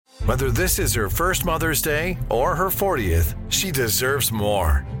Whether this is her first Mother's Day or her 40th, she deserves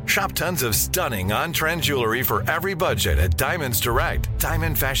more. Shop tons of stunning on-trend jewelry for every budget at Diamonds Direct.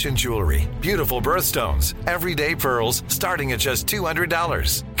 Diamond fashion jewelry, beautiful birthstones, everyday pearls starting at just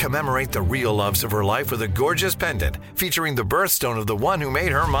 $200. Commemorate the real loves of her life with a gorgeous pendant featuring the birthstone of the one who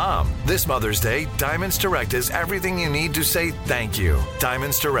made her mom. This Mother's Day, Diamonds Direct is everything you need to say thank you.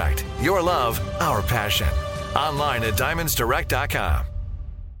 Diamonds Direct. Your love, our passion. Online at diamondsdirect.com.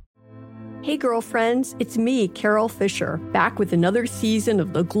 Hey girlfriends, it's me, Carol Fisher, back with another season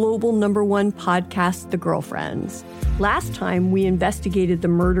of the global #1 podcast, The Girlfriends. Last time, we investigated the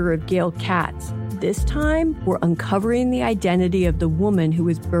murder of Gail Katz. This time, we're uncovering the identity of the woman who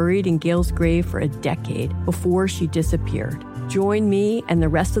was buried in Gail's grave for a decade before she disappeared. Join me and the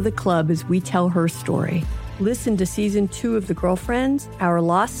rest of the club as we tell her story. Listen to Season 2 of The Girlfriends, Our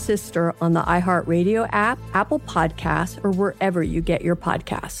Lost Sister on the iHeartRadio app, Apple Podcasts, or wherever you get your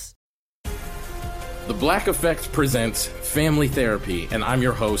podcasts. The Black Effect presents Family Therapy, and I'm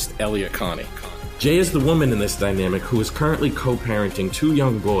your host, Elliot Connie. Jay is the woman in this dynamic who is currently co-parenting 2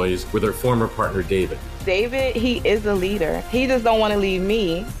 young boys with her former partner, David. David, he is a leader. He just don't want to leave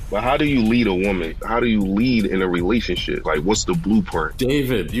me. But how do you lead a woman? How do you lead in a relationship? Like, what's the blueprint?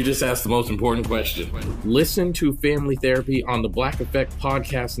 David, you just asked the most important question. Listen to Family Therapy on the Black Effect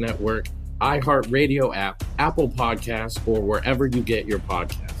Podcast Network, iHeartRadio app, Apple Podcasts, or wherever you get your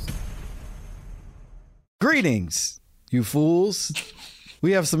podcasts. Greetings, you fools.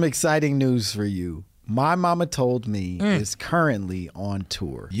 We have some exciting news for you. My Mama Told Me is currently on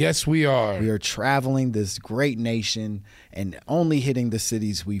tour. Yes, we are. We are traveling this great nation and only hitting the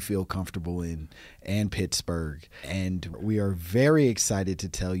cities we feel comfortable in and Pittsburgh. And we are very excited to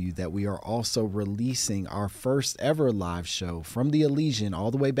tell you that we are also releasing our first ever live show from the Elysian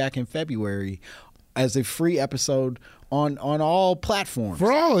all the way back in February as a free episode on all platforms.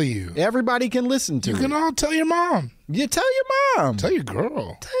 For all of you. Everybody can listen to it. You can all tell your mom. You tell your mom. Tell your girl. Tell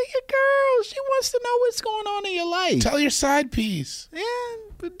your girl. She wants to know what's going on in your life. Tell your side piece. Yeah,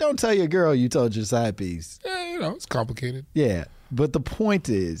 but don't tell your girl you told your side piece. Yeah, it's complicated. Yeah, but the point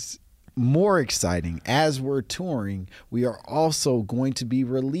is, more exciting, as we're touring, we are also going to be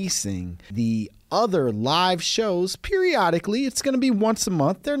releasing the other live shows periodically. It's going to be once a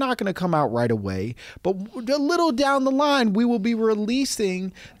month. They're not going to come out right away, but a little down the line, we will be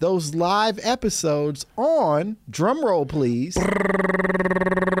releasing those live episodes on, drum roll please,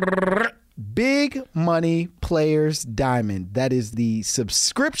 Big Money Players Diamond. That is the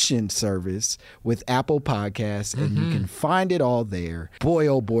subscription service with Apple Podcasts, and you can find it all there. Boy,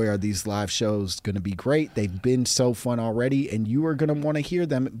 oh boy, are these live shows going to be great. They've been so fun already, and you are going to want to hear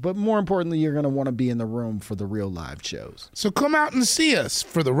them. But more importantly, you're going to want to be in the room for the real live shows. So come out and see us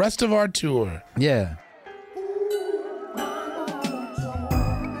for the rest of our tour. Yeah.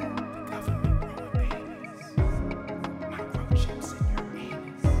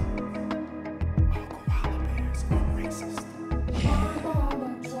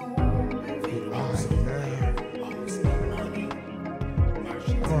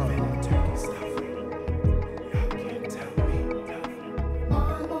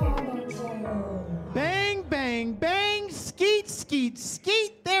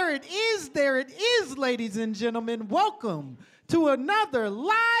 Skeet, there it is, ladies and gentlemen. Welcome to another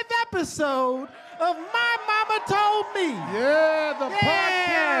live episode of My Mama Told Me. Yeah, the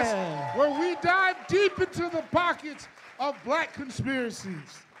podcast where we dive deep into the pockets of black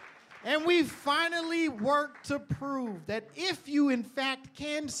conspiracies. And we finally worked to prove that if you in fact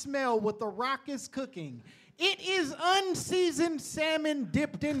can smell what The Rock is cooking, it is unseasoned salmon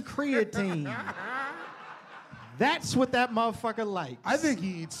dipped in creatine. That's what that motherfucker likes. I think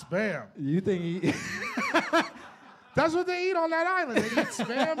he eats Spam. You think he... That's what they eat on that island. They eat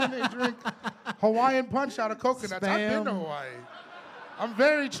Spam and they drink Hawaiian punch out of coconuts. I've been to Hawaii. I'm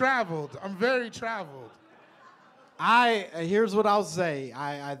very traveled. Here's what I'll say.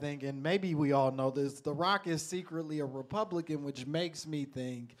 I think, and maybe we all know this, The Rock is secretly a Republican, which makes me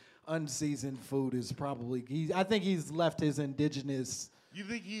think unseasoned food is probably... I think he's left his indigenous... You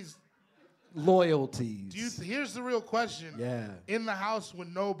think he's... loyalties. Here's the real question. Yeah. In the house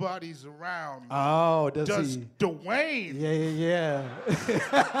when nobody's around. Oh, does Dwayne? Yeah.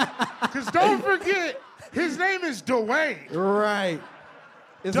 Because don't forget, his name is Dwayne. Right.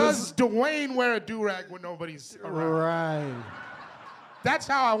 Does Dwayne wear a do-rag when nobody's around? Right. That's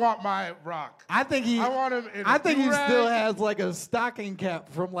how I want my Rock. I think he still has like a stocking cap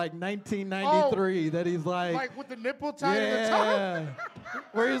from like 1993 that he's like with the nipple tied to the top.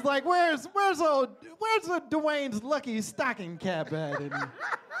 Where he's like, where's Dwayne's lucky stocking cap at? And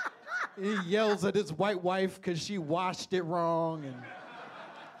he yells at his white wife because she washed it wrong. And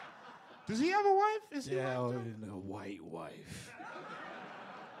Does he have a wife? Is he Yeah, white? a white wife.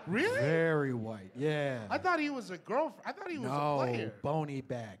 Really? Very white. Yeah. I thought he was a girlfriend. I thought he was a player. Bony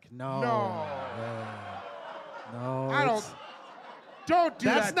back. No. No. I don't do that.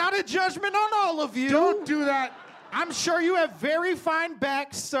 That's not a judgment on all of you. Don't do that. I'm sure you have very fine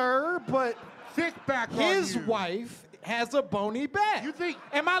back, sir, but Thick back his on you. wife has a bony back. You think?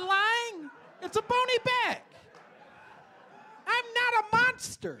 Am I lying? It's a bony back. I'm not a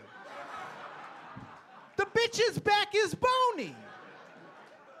monster. The bitch's back is bony.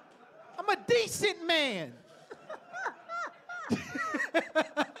 I'm a decent man.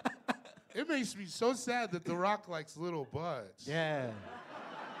 It makes me so sad that The Rock likes little butts. Yeah.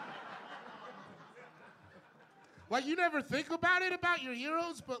 Like, you never think about it about your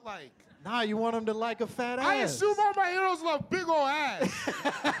heroes, but like... Nah, you want him to like a fat ass. I assume all my heroes love big old ass.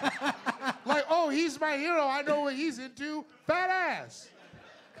 Like, oh, he's my hero. I know what he's into. Fat ass.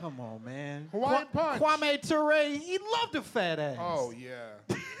 Come on, man. Hawaiian Punch. Kwame Ture, he loved a fat ass. Oh,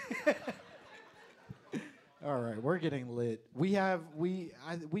 yeah. All right, we're getting lit. We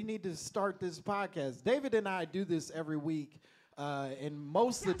need to start this podcast. David and I do this every week, and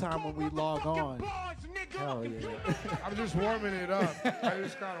most of the time when we log on, hell yeah. I'm just warming it up. I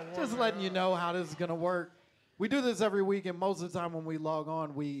just kind of Just letting you know how this is gonna work. We do this every week, and most of the time when we log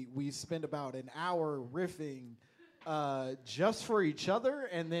on, we spend about an hour riffing just for each other,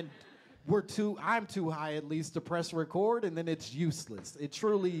 and then I'm too high at least to press record, and then it's useless. It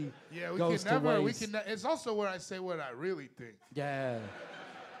truly goes to waste. It's also where I say what I really think. Yeah.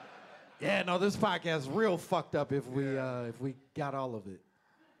 Yeah, no, this podcast is real fucked up if we got all of it.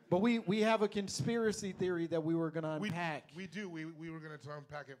 But we have a conspiracy theory that we were going to unpack. We do. We were going to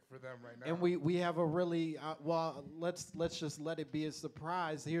unpack it for them right now. And we have a really, let's just let it be a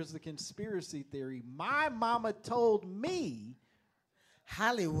surprise. Here's the conspiracy theory. My mama told me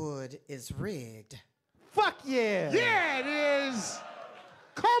Hollywood is rigged. Fuck yeah. Yeah, it is.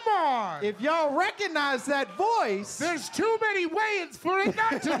 Come on. If y'all recognize that voice. There's too many ways for it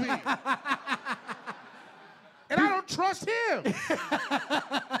not to be. And I don't trust him.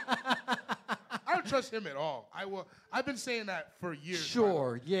 I don't trust him at all. I've been saying that for years.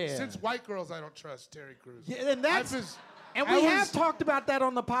 Sure, yeah. Since White Girls, I don't trust Terry Crews. Yeah, and that's... And we have talked about that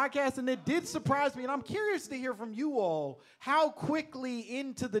on the podcast, and it did surprise me. And I'm curious to hear from you all how quickly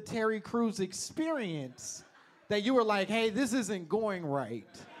into the Terry Crews experience that you were like, hey, this isn't going right.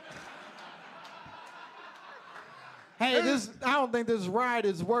 Hey, I don't think this ride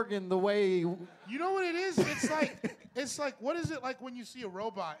is working the way... You know what it is? It's like, what is it like when you see a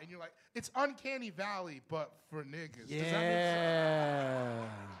robot and you're like, it's Uncanny Valley, but for niggas. Yeah. Does that make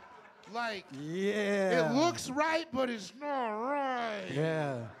sense? Like, yeah. It looks right, but it's not right.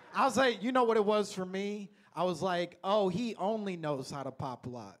 Yeah. I was like, you know what it was for me? I was like, oh, he only knows how to pop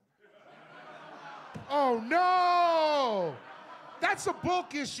lock. Oh, no. That's a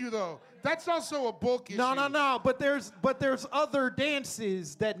bulk issue, though. That's also a bulk issue. No. But there's other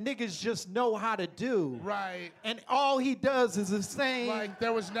dances that niggas just know how to do. Right. And all he does is the same. Like,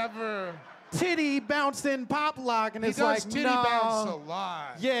 there was never... titty bouncing pop lock, and it's like, titty bounce a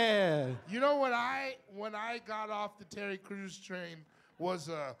lot. Yeah. You know what when I got off the Terry Crews train was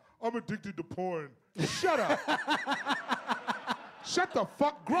I'm addicted to porn. Shut up. Shut the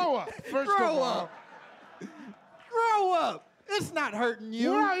fuck. Grow up. First of all. Grow up. It's not hurting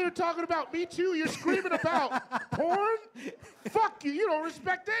you. You're out here talking about Me Too. You're screaming about porn. Fuck you. You don't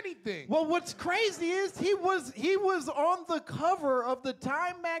respect anything. Well, what's crazy is he was on the cover of the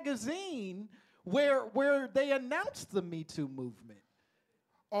Time magazine where they announced the Me Too movement.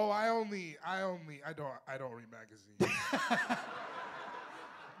 Oh, I don't read magazines.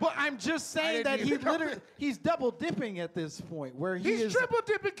 But I'm just saying that he's double dipping at this point where he's triple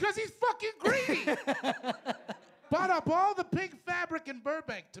dipping because he's fucking greedy. Bought up all the pink fabric in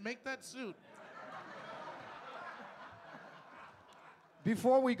Burbank to make that suit.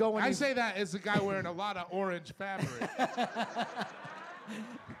 Before we go I say that as a guy wearing a lot of orange fabric.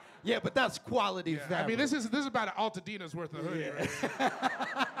 Yeah, but that's quality fabric. I mean, this is about an Altadina's worth of hoodie, right?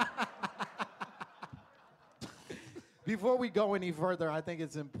 Before we go any further, I think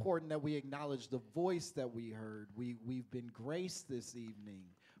it's important that we acknowledge the voice that we heard. We've been graced this evening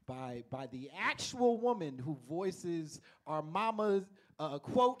by the actual woman who voices our mama's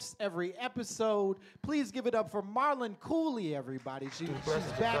quotes every episode. Please give it up for Marlon Cooley, everybody. She's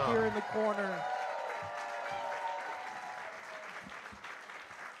back here in the corner.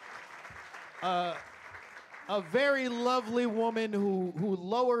 A very lovely woman who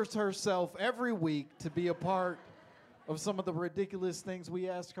lowers herself every week to be a part of some of the ridiculous things we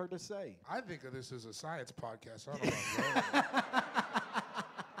ask her to say. I think of this as a science podcast. I don't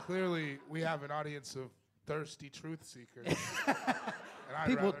know. Clearly, we have an audience of thirsty truth seekers. And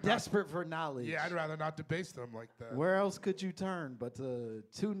People desperate for knowledge. Yeah, I'd rather not debase them like that. Where else could you turn but to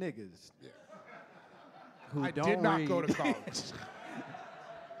two niggas? Yeah. Who I don't did not read. go to college.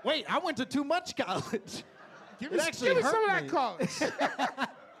 Wait, I went to too much college. Give It me actually some of hurt that me. college.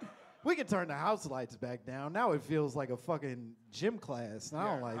 We can turn the house lights back down. Now it feels like a fucking gym class. And I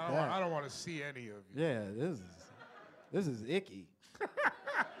don't like that. I don't want to see any of you. Yeah, this is icky.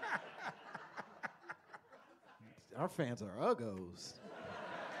 Our fans are uggos.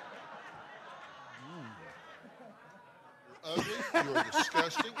 Ugly, you are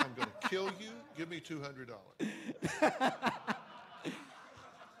disgusting. I'm going to kill you. Give me $200.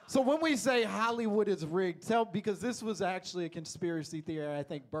 So when we say Hollywood is rigged, because this was actually a conspiracy theory, I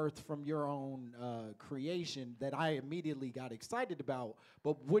think, birthed from your own creation that I immediately got excited about.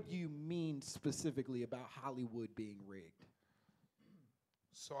 But what do you mean specifically about Hollywood being rigged?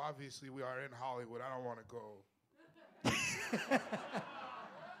 So obviously we are in Hollywood. I don't want to go.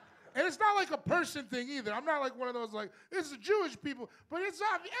 And it's not like a person thing either. I'm not like one of those like, it's the Jewish people. But it's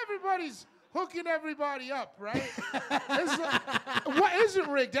everybody's hooking everybody up, right? What isn't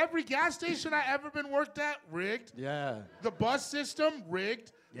rigged? Every gas station I ever been worked at, rigged. Yeah. The bus system,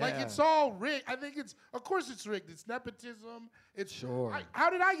 rigged. Yeah. Like, it's all rigged. I think of course it's rigged. It's nepotism. It's Sure. How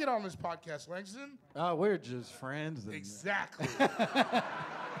did I get on this podcast, Langston? Oh, we're just friends. Exactly.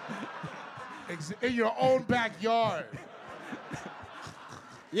 In your own backyard.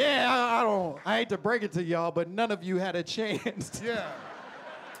 Yeah, I hate to break it to y'all, but none of you had a chance. Yeah.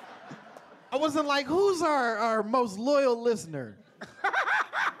 I wasn't like, who's our most loyal listener?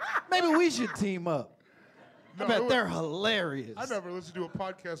 Maybe we should team up. No, I bet they're hilarious. I never listened to a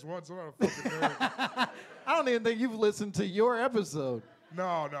podcast once. I'm not a fucking nerd. I don't even think you've listened to your episode.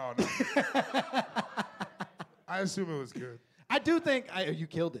 No. I assume it was good. I do think, you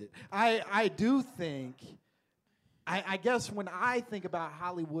killed it. I do think, I guess when I think about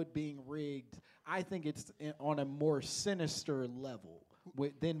Hollywood being rigged, I think it's on a more sinister level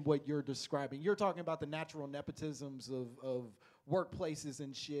than what you're describing. You're talking about the natural nepotisms of workplaces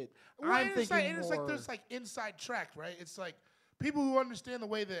and shit. Well, I'm it's thinking like more, there's like inside track, right? It's like people who understand the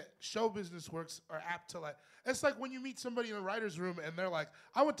way that show business works are apt to like. It's like when you meet somebody in the writer's room and they're like,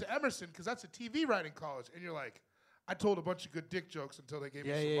 "I went to Emerson because that's a TV writing college," and you're like, "I told a bunch of good dick jokes until they gave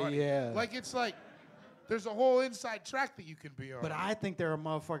me some money." Yeah. Like it's like there's a whole inside track that you can be on. But I think there are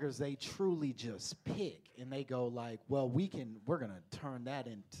motherfuckers they truly just pick and they go like, well, we're gonna turn that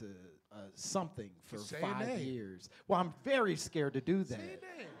into something for Say 5 years. Well, I'm very scared to do that. Say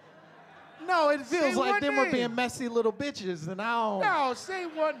a name. No, it feels Say like one them we're name. being messy little bitches, and I don't. No, say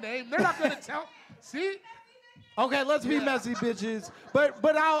one name. They're not gonna tell. See? Okay, let's be messy bitches.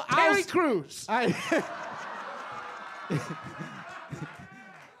 But I'll Terry Crews.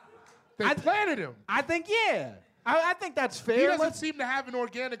 They planted him. I think I think that's fair. He doesn't seem to have an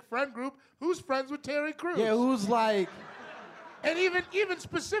organic friend group. Who's friends with Terry Crews? Yeah, who's like. And even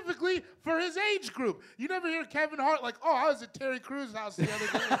specifically for his age group. You never hear Kevin Hart like, oh, I was at Terry Crews' house the other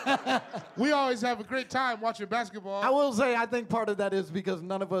day. We always have a great time watching basketball. I will say, I think part of that is because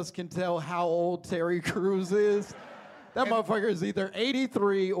none of us can tell how old Terry Crews is. That motherfucker is either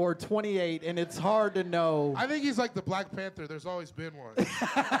 83 or 28, and it's hard to know. I think he's like the Black Panther. There's always been one. Go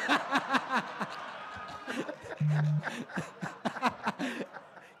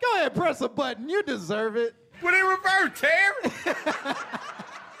ahead, press a button. You deserve it. Would it revert, Terry?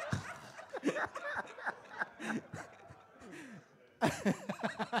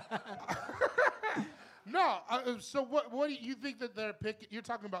 No, so what do you think that they're picking? You're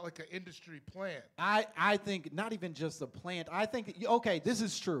talking about like an industry plant. I think not even just a plant. I think, okay, this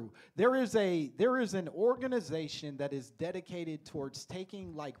is true. There is an organization that is dedicated towards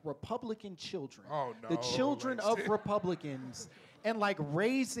taking like Republican children, the children of Republicans, and like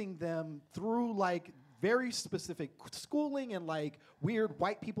raising them through like very specific schooling and like weird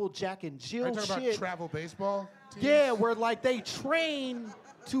white people Jack and Jill Are you talking shit. about travel baseball teams? Yeah, where like they train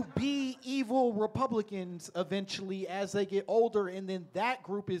to be evil Republicans eventually as they get older, and then that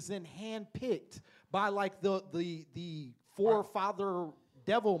group is then handpicked by like the forefather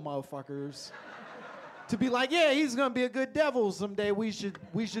devil motherfuckers to be like, yeah, he's gonna be a good devil someday. We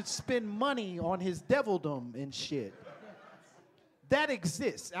should spend money on his devildom and shit. That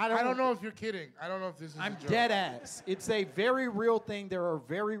exists. I don't know if you're kidding. I don't know if this is I'm a joke. dead ass. It's a very real thing. There are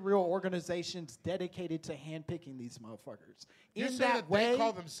very real organizations dedicated to handpicking these motherfuckers. You're In saying that way, they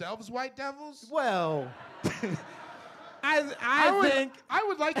call themselves white devils? well, I think I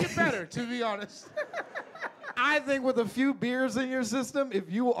would like it better, to be honest. I think with a few beers in your system, if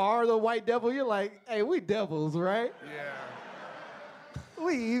you are the white devil, you're like, hey, we devils, right? Yeah.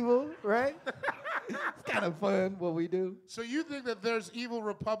 We evil, right? It's kind of fun what we do. So you think that there's evil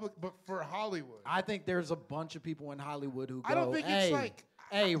republic, but for Hollywood? I think there's a bunch of people in Hollywood who go, I don't think it's like...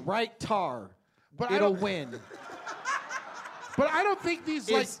 Hey, write Tar. But It'll win. But I don't think these,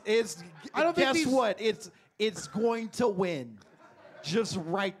 like... I don't think guess what? It's going to win. Just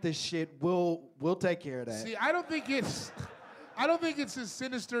write the shit. We'll take care of that. See, I don't think it's as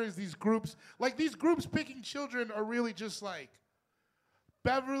sinister as these groups. Like, these groups picking children are really just like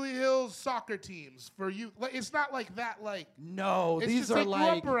Beverly Hills soccer teams for you. Like, it's not like that. Like, no, it's these just are they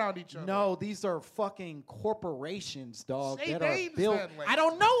like grew up around each other. No, these are fucking corporations, dog. Say that names are built. then, like. I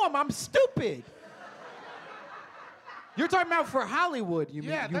don't know them. I'm stupid. You're talking about for Hollywood. You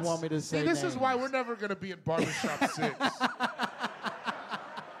want me to say? See, this names. is why we're never gonna be in Barbershop 6.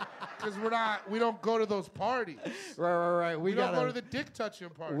 Because we don't go to those parties. Right. We don't go to the dick touching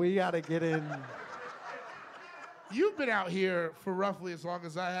parties. We gotta get in. You've been out here for roughly as long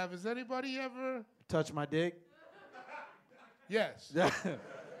as I have. Has anybody ever touch my dick? Yes.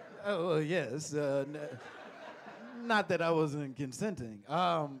 Oh, yes. Not that I wasn't consenting.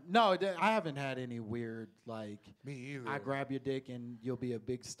 No, I haven't had any weird, like, me either. I grab your dick and you'll be a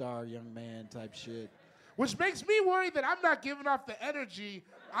big star, young man type shit. Which makes me worry that I'm not giving off the energy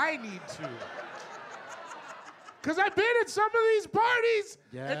I need to. Because I've been at some of these parties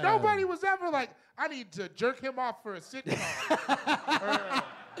and nobody was ever like, I need to jerk him off for a sitcom.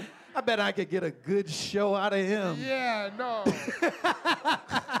 I bet I could get a good show out of him. Yeah, no.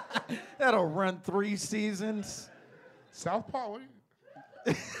 That'll run 3 seasons. Southpaw, what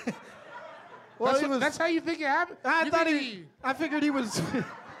are you? Well, that's how you think it happened? I figured he was...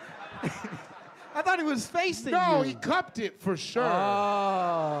 I thought he was facing you. No, he cupped it for sure.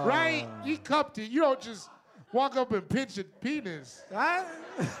 Oh. Right? He cupped it. You don't just walk up and pinch a penis.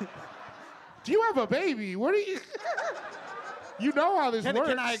 Do you have a baby? What are you... You know how this works.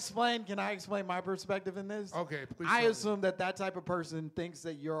 Can I explain my perspective in this? Okay, please. I assume that type of person thinks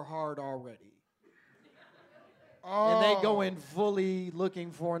that you're hard already. Oh. And they go in fully looking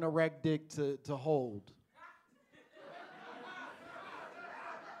for an erect dick to hold.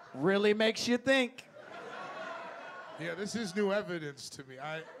 Really makes you think. Yeah, this is new evidence to me.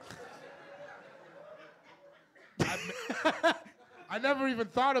 I never even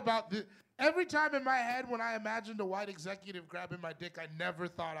thought about this. Every time in my head when I imagined a white executive grabbing my dick, I never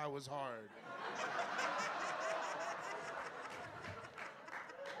thought I was hard.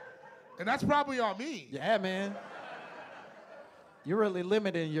 And that's probably on me. Yeah, man. You're really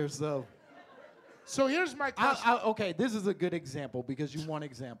limiting yourself. So here's my question. Okay, this is a good example because you want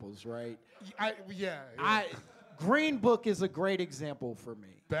examples, right? Yeah. Green Book is a great example for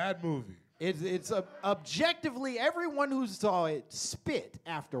me. Bad movie. It's objectively, everyone who saw it spit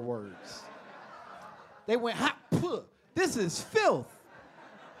afterwards. They went, ha, puh, this is filth.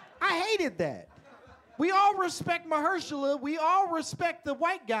 I hated that. We all respect Mahershala. We all respect the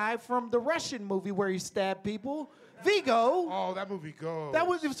white guy from the Russian movie where he stabbed people. Vigo. Oh, that movie goes.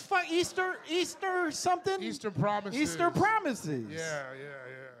 It was fun. Easter something? Eastern Promises. Easter Promises. Yeah.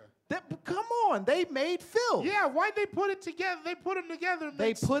 Come on, they made filth. Yeah, why'd they put it together? They put them together and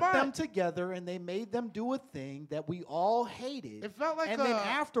They put them together and they made them do a thing that we all hated. It felt like and then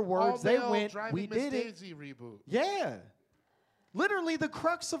afterwards they went, we did it. Daisy reboot. Yeah. Literally, the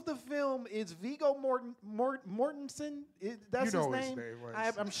crux of the film is Viggo Mortensen. That's his name.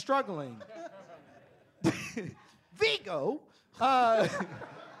 I'm struggling. Vigo.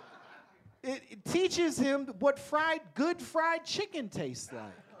 It teaches him what good fried chicken tastes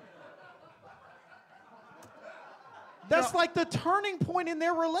like. That's like the turning point in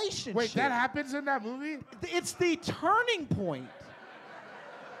their relationship. Wait, that happens in that movie? It's the turning point.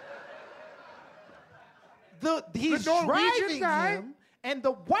 He's driving him, and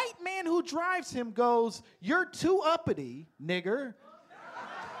the white man who drives him goes, "You're too uppity, nigger."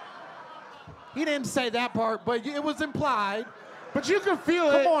 He didn't say that part, but it was implied. But you can feel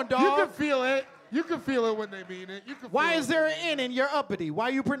it. Come on, dog. You can feel it. You can feel it when they mean it. Why is there an N in your uppity? Why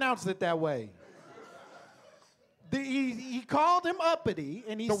you pronounce it that way? He called him uppity,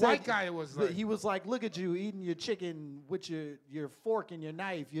 and the white guy was like, he was like, "Look at you eating your chicken with your fork and your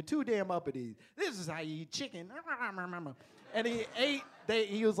knife. You're too damn uppity. This is how you eat chicken." And he ate.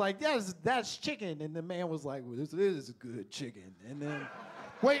 He was like, "That's chicken," and the man was like, "Well, this is good chicken." And then,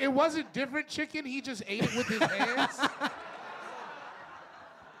 wait, it wasn't different chicken. He just ate it with his hands.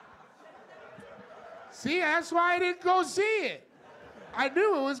 See, that's why I didn't go see it. I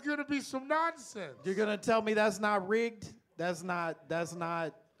knew it was gonna be some nonsense. You're gonna tell me that's not rigged? That's not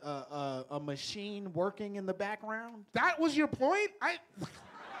a machine working in the background? That was your point? I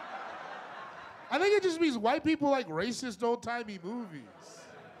think it just means white people like racist old-timey movies.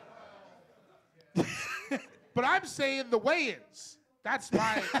 But I'm saying the weigh-ins. That's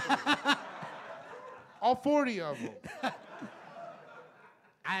my... All 40 of them.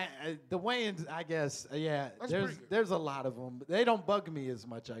 The weigh-ins, I guess, yeah. That's there's a lot of them. They don't bug me as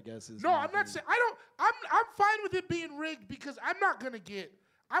much, I guess. No, I'm not saying... I'm fine with it being rigged because I'm not going to get...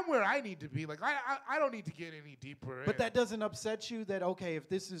 I'm where I need to be. Like, I don't need to get any deeper. But that doesn't upset you that, okay, if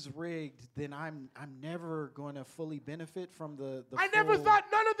this is rigged, then I'm never going to fully benefit from the I never thought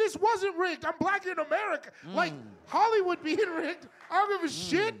none of this wasn't rigged. I'm black in America. Like, Hollywood being rigged, I don't give a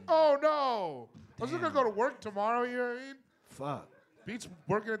shit. Oh, no. I was going to go to work tomorrow, you know what I mean? Fuck. Beats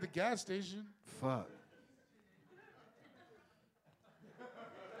working at the gas station. Fuck.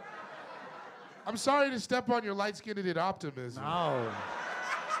 I'm sorry to step on your light-skinned optimism. No.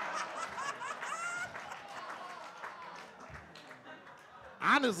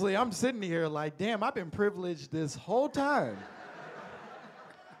 Honestly, I'm sitting here like, damn, I've been privileged this whole time.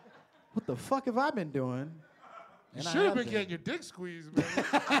 What the fuck have I been doing? You should have been getting your dick squeezed,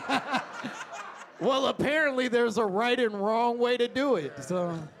 man. Well, apparently there's a right and wrong way to do it,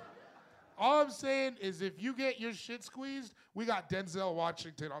 so... All I'm saying is if you get your shit squeezed, we got Denzel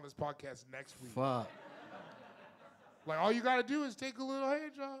Washington on this podcast next week. Fuck. Like, all you got to do is take a little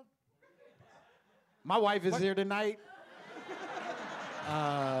hand job. My wife is here tonight.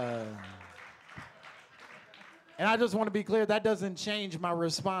 And I just want to be clear, that doesn't change my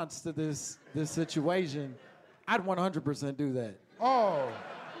response to this situation. I'd 100% do that. Oh.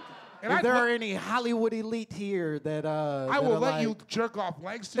 And if there are any Hollywood elite here that I will let you jerk off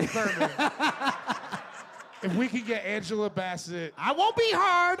Langston Kerman if we can get Angela Bassett. I won't be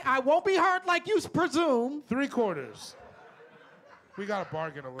hard. I won't be hard like you presume. 3/4. We got to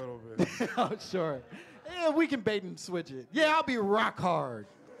bargain a little bit. Oh, sure. Yeah, we can bait and switch it. Yeah, I'll be rock hard.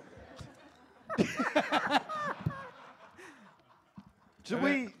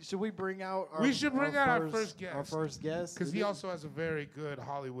 Should we bring out our We should bring out our first guest. Our first guest. Because he also has a very good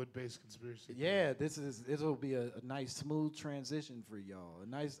Hollywood-based conspiracy. Yeah, this will be a nice smooth transition for y'all.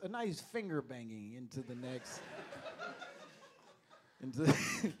 A nice finger banging into the next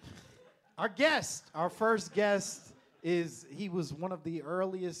our first guest he was one of the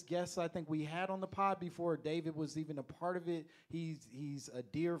earliest guests I think we had on the pod before David was even a part of it. He's a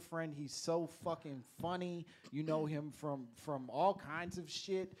dear friend. He's so fucking funny. You know him from all kinds of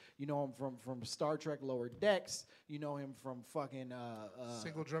shit. You know him from Star Trek Lower Decks. You know him from fucking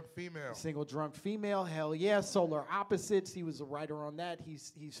Single Drunk Female. Single Drunk Female. Hell yeah. Solar Opposites. He was a writer on that.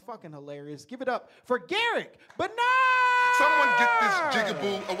 He's fucking hilarious. Give it up for Garrick. But no! Someone get this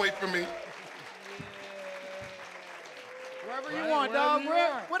jigaboo away from me. Wherever you want, dog.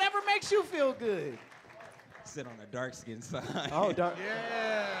 Whatever makes you feel good. Sit on the dark skin side. Oh, dark.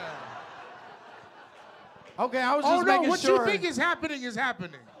 Yeah. Okay, I was just making what sure. What you think is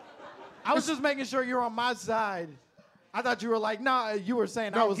happening. I was just making sure you're on my side. I thought you were like, nah, you were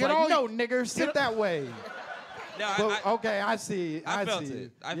saying, no, I was like, no, nigger, sit that way. No, but, okay, I see. I felt see.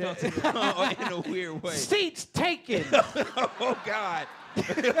 it. I felt it in a weird way. Seats taken. Oh, God.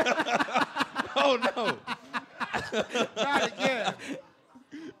 Oh, no. Not again.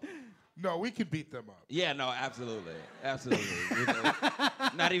 No, we can beat them up. Yeah, no, absolutely. Absolutely.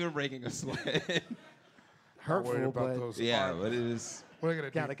 Not even breaking a sweat. Hurtful, about but... those Yeah, but it was... We're going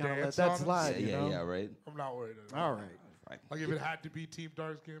to Gotta let dance that on slide, them. you know? Yeah, right? I'm not worried about All right. Like if it had to be Team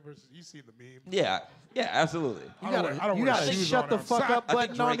Dark Skin versus, you see the meme. Yeah, absolutely. You gotta shut the fuck up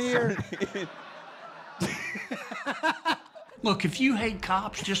button on here. Look, if you hate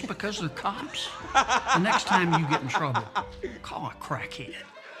cops just because they're cops, the next time you get in trouble, call a crackhead.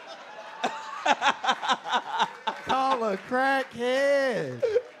 Call a crackhead.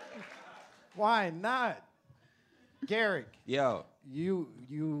 Why not? Garrick. Yo. You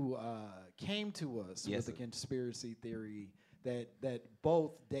came to us Yes, with a sir. conspiracy theory that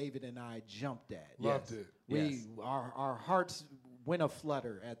both David and I jumped at. Loved it. Our hearts went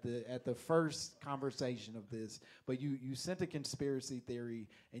aflutter at the first conversation of this. But you sent a conspiracy theory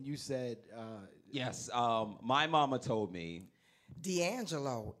and you said Yes, my mama told me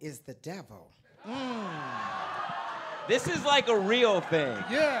D'Angelo is the devil. this is like a real thing.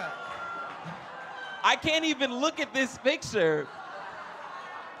 Yeah. I can't even look at this picture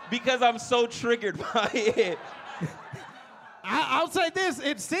because I'm so triggered by it. I'll say this: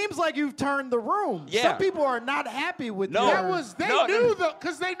 it seems like you've turned the room. Yeah. Some people are not happy with No. your... That was, they knew though,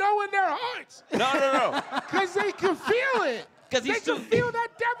 because they know in their hearts. No. Because they can feel it. Because They can feel that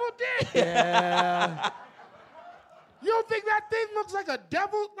devil dick. Yeah. You don't think that thing looks like a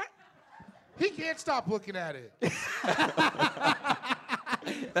devil? He can't stop looking at it.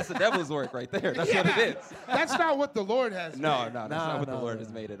 That's the devil's work right there. That's what it is. That's not what the Lord has No, made. that's not what the Lord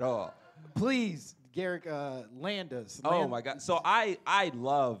has made at all. Please, Garrick, land us. Oh my God! So I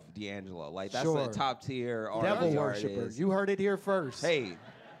love D'Angelo. Like that's Sure. a top tier Devil R&B worshiper. artist. You heard it here first. Hey,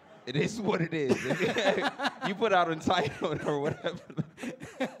 it is what it is. You put out entitled or whatever.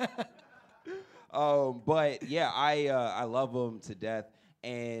 But yeah, I love him to death.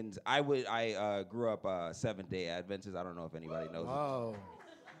 And I grew up Seventh-day Adventist. I don't know if anybody knows. Oh.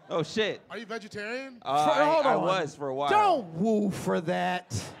 Oh shit. Are you vegetarian? Hold I on. was for a while. Don't woo for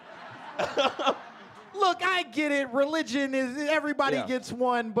that. Look, I get it. Religion is everybody Yeah. gets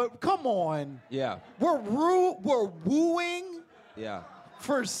one, but come on. Yeah. We're wooing Yeah.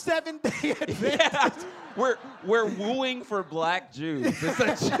 for Seventh-day Adventists. Yeah. We're wooing for black Jews,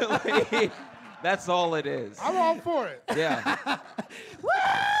 essentially. That's all it is. I'm all for it. Yeah.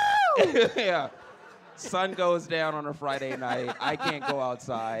 Woo! Yeah. Sun goes down on a Friday night. I can't go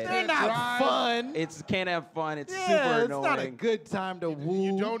outside. They're not fun. Can't have fun. It's Yeah, super it's annoying. not a good time to woo.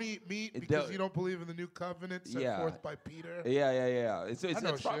 You don't eat meat because don't- you don't believe in the new covenant set Yeah. forth by Peter. Yeah. It's know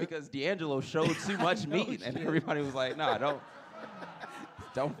probably shit. because D'Angelo showed too much meat, and everybody was like, "Nah,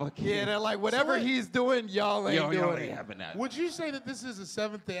 don't fucking." Yeah, they're like, whatever he's doing, y'all ain't Y'all doing ain't it. having that. Would you say that this is a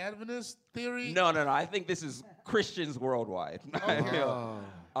Seventh-day Adventist theory? No. I think this is Christians worldwide.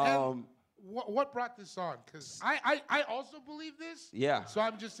 And what brought this on? Because I also believe this. Yeah. So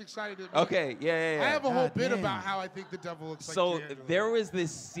I'm just excited. Okay. Yeah. I have a whole God bit damn. about how I think the devil looks like. So D'Angelo. there was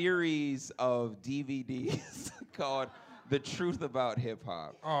this series of DVDs called "The Truth About Hip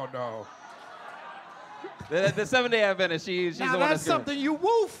Hop." Oh no. The Seventh-day Adventist. She's Now the one that's that's something you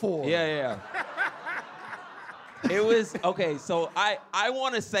woo for. Yeah. It was okay. So I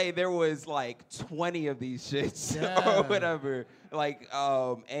want to say there was like 20 of these shits or whatever. Like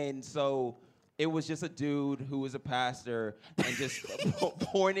and so it was just a dude who was a pastor and just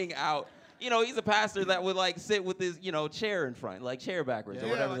pointing out. You know, he's a pastor that would like sit with his chair in front, like chair backwards or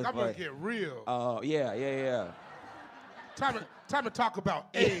whatever. Like I'm gonna get real. Oh yeah. Time to talk about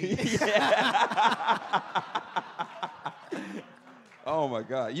AIDS. Oh my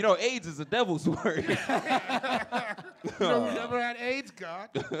God! You know, AIDS is a devil's word. You know who never had AIDS? God.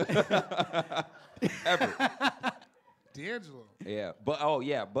 Ever. D'Angelo. Yeah,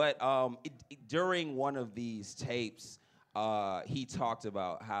 but during one of these tapes, he talked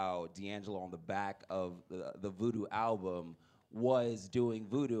about how D'Angelo on the back of the Voodoo album was doing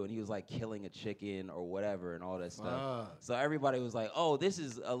voodoo, and he was like killing a chicken or whatever and all that stuff. So everybody was like, "Oh, this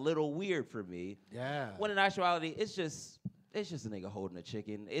is a little weird for me." Yeah. When in actuality, it's just a nigga holding a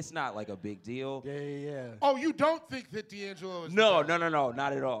chicken. It's not like a big deal. Yeah. Oh, you don't think that D'Angelo is? No, not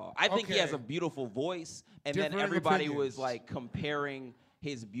at all. I think he has Okay. a beautiful voice, and Differing then everybody opinions. was like comparing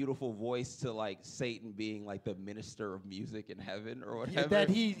his beautiful voice to like Satan being like the minister of music in heaven or whatever. That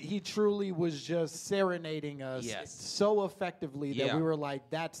he truly was just serenading us so effectively that we were like,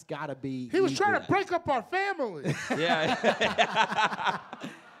 that's gotta be. He was evil. trying to break up our family. Yeah.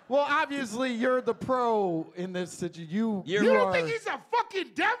 Well, obviously you're the pro in this situation. You don't think he's a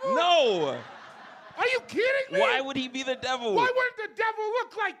fucking devil? No. Are you kidding me? Why would he be the devil? Why wouldn't the devil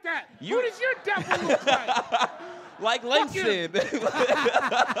look like that? Who does your devil look like? Like Laci.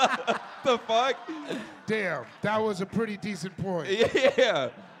 The fuck? Damn, that was a pretty decent point. Yeah.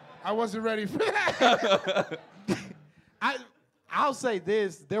 I wasn't ready for that. I'll say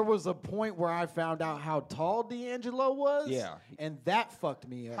this. There was a point where I found out how tall D'Angelo was. Yeah. And that fucked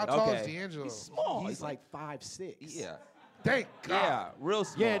me up. How tall is D'Angelo? He's small. He's like 5'6". Yeah. Thank God. Yeah, real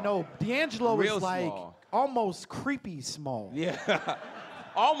small. Yeah, no, D'Angelo Real is like small. almost creepy small. Yeah.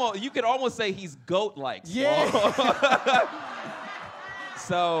 You could almost say he's goat-like small. Yeah.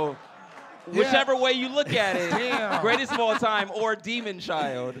 So, whichever way you look at it, greatest of all time or demon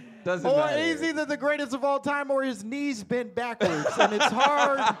child, doesn't Or matter. he's either the greatest of all time or his knees bent backwards. And it's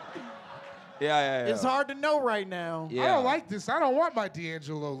hard. Yeah. It's hard to know right now. I don't like this. I don't want my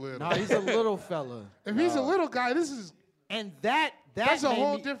D'Angelo little. No, he's a little fella. If he's a little guy, this is. And that's a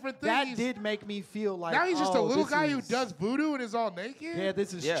whole different thing. That did make me feel like Now he's just a little this guy who is- does voodoo and is all naked? Yeah,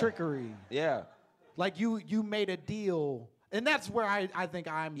 this is trickery. Yeah. Like you made a deal. And that's where I think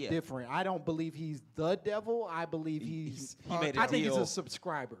I'm different. I don't believe he's the devil. I believe he's. He made a I think he's deal. a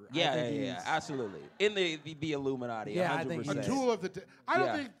subscriber. I Yeah, think yeah, he's- absolutely. In the Illuminati, Yeah, 100%. I think A tool of the. I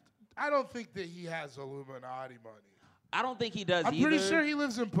Yeah. don't think that he has Illuminati money. I don't think he does I'm either. pretty sure he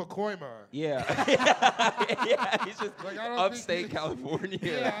lives in Pacoima. Yeah. Yeah, he's just Like, I don't upstate think California.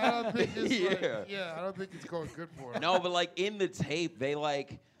 Yeah, I don't think it's Yeah. I don't think it's going good for him. No, but like in the tape, they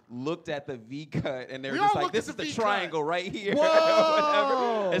like looked at the V cut and they were We just all like, looked this at is the the V cut. triangle right here. Whoa!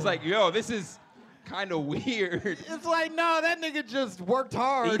 Whatever. It's like, yo, this is kind of weird. It's like, no, that nigga just worked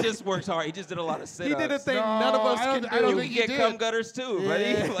hard. He just worked hard. He just did a lot of sit-ups. He did a thing none of us can do. I don't You think get he cum did. gutters too,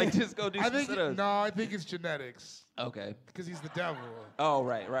 buddy. Like, just go do some sit-ups. I think it's genetics. Okay. Because he's the devil. Oh,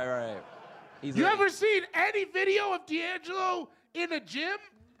 right. You ever seen any video of D'Angelo in a gym?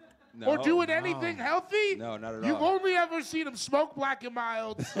 No. Or doing anything healthy? No, not at You've all. only ever seen him smoke Black and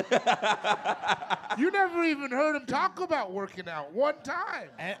Milds. You never even heard him talk about working out one time.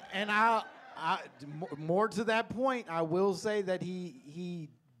 And more to that point, I will say that he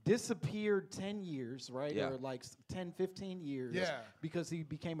disappeared 10 years, right? Yeah. Or like 10, 15 years. Yeah. Because he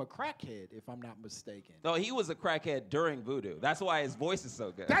became a crackhead, if I'm not mistaken. No, he was a crackhead during voodoo. That's why his voice is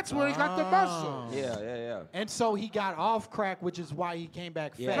so good. That's where he got the muscles. Yeah. And so he got off crack, which is why he came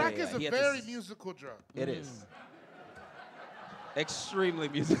back fat. Crack is He a had very this- musical drug. It is. Extremely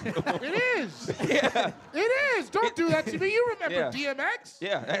musical. It is. Yeah. It is. Don't do that to me. You remember Yeah. DMX?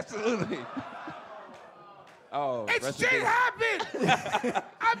 Yeah, absolutely. Oh, It's rest in shit peace. happened.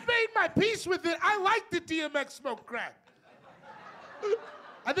 I made my peace with it. I like the DMX smoke crack.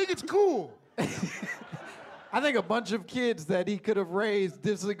 I think it's cool. I think a bunch of kids that he could have raised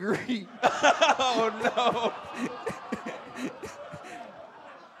disagree. Oh no.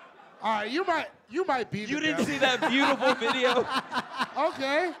 All right, you might be the You didn't devil. see that beautiful video?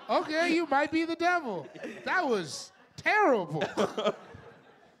 Okay, you might be the devil. That was terrible.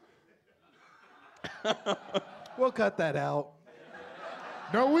 We'll cut that out.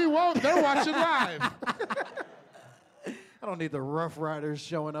 No, we won't. They're watching live. I don't need the Rough Riders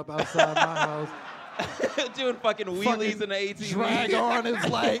showing up outside my house. Doing fucking wheelies in the ATV. Drag on is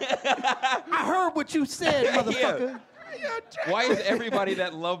like, I heard what you said, motherfucker. Why is everybody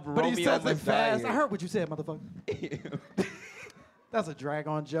that loved But Romeo he says it must die fast. here? I heard what you said, motherfucker. That's a drag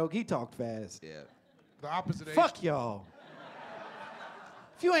on joke. He talked fast. Yeah. The opposite age. Fuck y'all.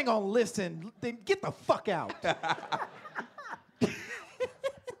 If you ain't gonna listen, then get the fuck out.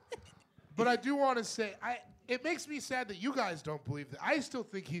 But I do want to say, it makes me sad that you guys don't believe that. I still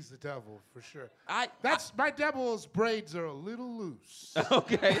think he's the devil, for sure. My devil's braids are a little loose.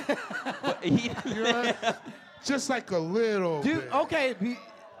 Okay. But he, You know, just like a little Dude, bit. okay,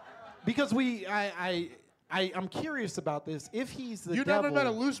 because I'm curious about this. If he's the You devil, never met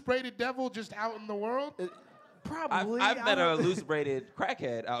a loose braided devil just out in the world? Probably. I've met a loose braided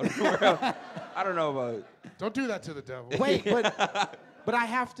crackhead out in the world. I don't know about. Don't do that to the devil. Wait, but I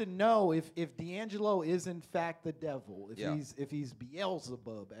have to know if D'Angelo is in fact the devil, if he's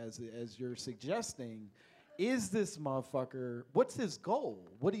Beelzebub as you're suggesting, is this motherfucker? What's his goal?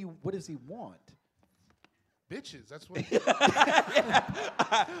 What does he want? Bitches, that's what.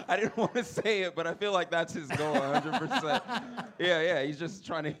 I didn't want to say it, but I feel like that's his goal, 100%. Yeah, he's just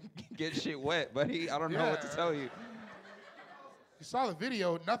trying to get shit wet, but I don't know what to tell you. You saw the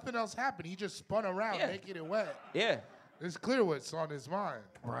video, nothing else happened. He just spun around, making it wet. Yeah. It's clear what's on his mind.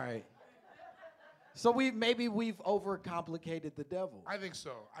 Right. So maybe we've overcomplicated the devil. I think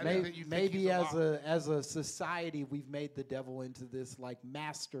so. I think that you think maybe he's as a society we've made the devil into this like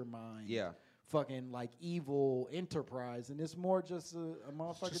mastermind. Yeah. Fucking like evil enterprise, and it's more just a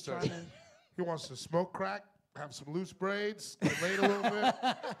motherfucker Just trying to. He wants to smoke crack, have some loose braids, get laid a little bit.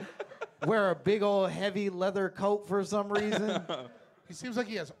 Wear a big old heavy leather coat for some reason. He seems like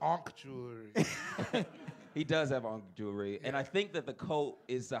he has Ankh jewelry. He does have on jewelry, and I think that the coat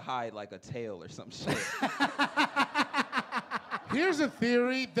is to hide like a tail or some shit. Here's a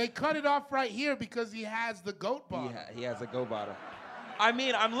theory. They cut it off right here because he has the goat bottom. He has a go bottom. I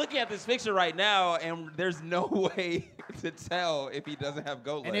mean, I'm looking at this picture right now, and there's no way to tell if he doesn't have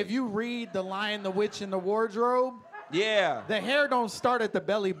goat legs. And if you read The Lion, the Witch, and the Wardrobe, yeah, the hair don't start at the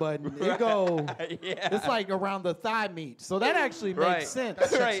belly button. It go, yeah. It's like around the thigh meat. So that actually makes Right. sense.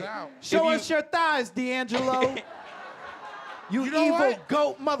 That's right. Show If us your thighs, D'Angelo. You know evil what?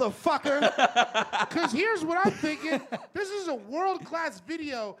 goat motherfucker. Because here's what I'm thinking. This is a world-class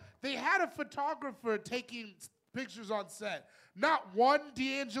video. They had a photographer taking pictures on set. Not one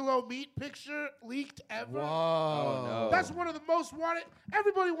D'Angelo meat picture leaked ever. Whoa. Oh, no. That's one of the most wanted.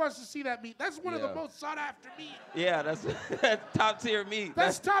 Everybody wants to see that meat. That's one of the Yeah. most sought-after meat. Yeah, that's top tier meat.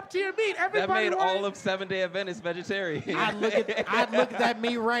 That's top-tier meat. That Everybody made wanted- all of 7 Day Adventist vegetarian. I'd look at that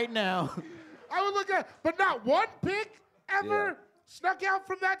meat right now. I would look at, but not one pic ever snuck out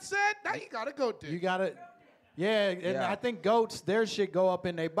from that set. Now you gotta go, dude. You gotta, and Yeah. I think goats, their shit go up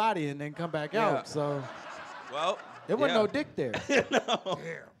in their body and then come back out. So Well, there wasn't no dick there. no.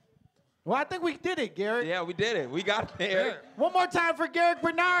 Damn. Well, I think we did it, Garrick. Yeah, we did it. We got there. One more time for Garrick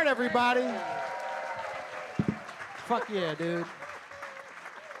Bernard, everybody. Fuck yeah, dude.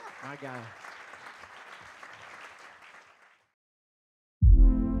 My guy.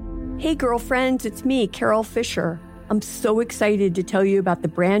 Hey girlfriends, it's me, Carol Fisher. I'm so excited to tell you about the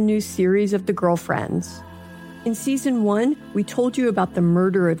brand new series of The Girlfriends. In season 1, we told you about the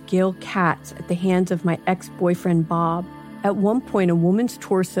murder of Gail Katz at the hands of my ex-boyfriend Bob. At one point, a woman's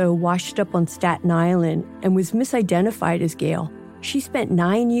torso washed up on Staten Island and was misidentified as Gail. She spent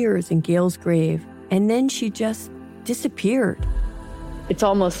 9 years in Gail's grave, and then she just disappeared. It's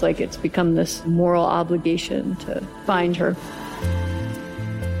almost like it's become this moral obligation to find her.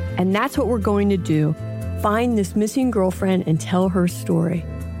 And that's what we're going to do. Find this missing girlfriend and tell her story.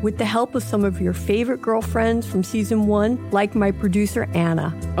 With the help of some of your favorite girlfriends from season 1, like my producer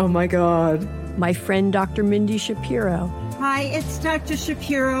Anna. Oh my God. My friend Dr. Mindy Shapiro. Hi, it's Dr.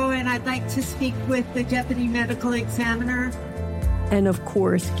 Shapiro, and I'd like to speak with the deputy medical examiner. And of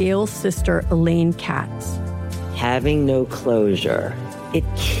course, Gail's sister, Elaine Katz. Having no closure, it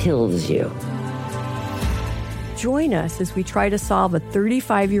kills you. Join us as we try to solve a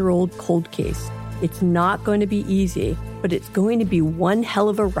 35-year-old cold case. It's not going to be easy, but it's going to be one hell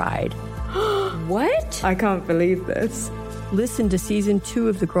of a ride. What? I can't believe this. Listen to season 2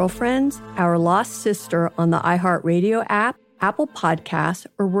 of The Girlfriends, Our Lost Sister on the iHeartRadio app, Apple Podcasts,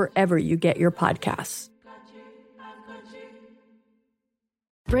 or wherever you get your podcasts.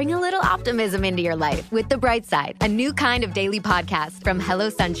 Bring a little optimism into your life with The Bright Side, a new kind of daily podcast from Hello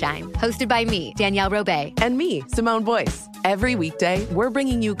Sunshine, hosted by me, Danielle Robay. And me, Simone Boyce. Every weekday, we're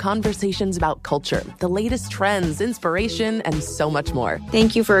bringing you conversations about culture, the latest trends, inspiration, and so much more.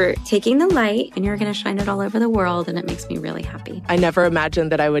 Thank you for taking the light, and you're going to shine it all over the world, and it makes me really happy. I never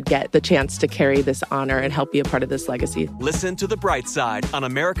imagined that I would get the chance to carry this honor and help be a part of this legacy. Listen to The Bright Side on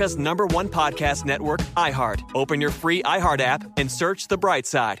America's #1 podcast network, iHeart. Open your free iHeart app and search The Bright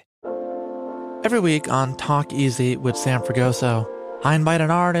Side. Every week on Talk Easy with Sam Fragoso, I invite an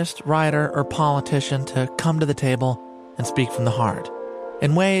artist, writer, or politician to come to the table and speak from the heart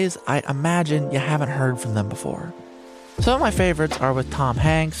in ways I imagine you haven't heard from them before. Some of my favorites are with Tom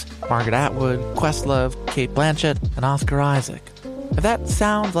Hanks, Margaret Atwood, Questlove, Cate Blanchett, and Oscar Isaac. If that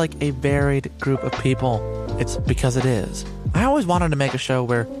sounds like a varied group of people, it's because it is. I always wanted to make a show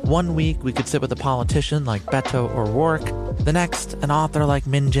where one week we could sit with a politician like Beto or Rourke, the next an author like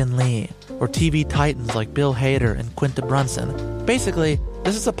Min Jin Lee, or TV titans like Bill Hader and Quinta Brunson. Basically,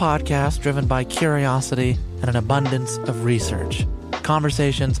 this is a podcast driven by curiosity and an abundance of research.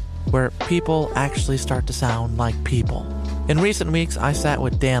 Conversations where people actually start to sound like people. In recent weeks, I sat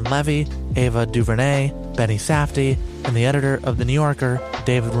with Dan Levy, Ava DuVernay, Benny Safdie, and the editor of The New Yorker,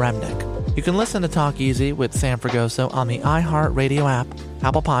 David Remnick. You can listen to Talk Easy with Sam Fragoso on the iHeartRadio app,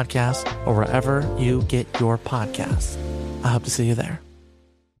 Apple Podcasts, or wherever you get your podcasts. I hope to see you there.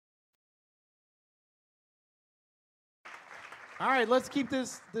 All right, let's keep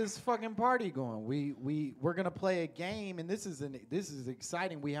this fucking party going. We're gonna play a game, and this is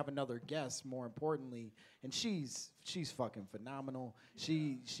exciting. We have another guest, more importantly, and she's fucking phenomenal.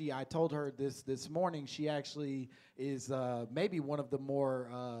 I told her this morning. She actually is maybe one of the more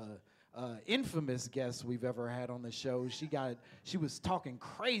infamous guests we've ever had on the show. She was talking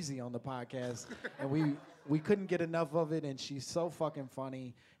crazy on the podcast, and we couldn't get enough of it. And she's so fucking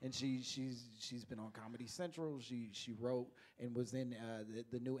funny. And she's been on Comedy Central. She wrote and was in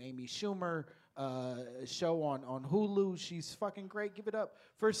the new Amy Schumer show on Hulu. She's fucking great. Give it up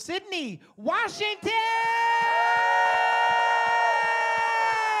for Sydnee Washington.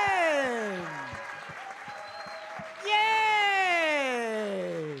 Yay!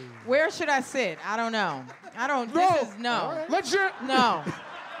 Where should I sit? I don't know. No. This is no. Right. No.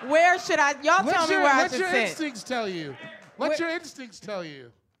 Where should I? Y'all tell me where I should sit. Let your instincts tell you. Let your instincts tell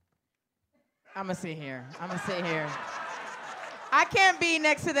you. I'm gonna sit here. I can't be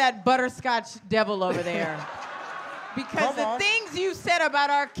next to that butterscotch devil over there. Because the things you said about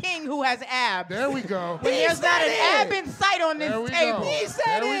our king who has abs. There we go. When there's not an ab in sight on this table. He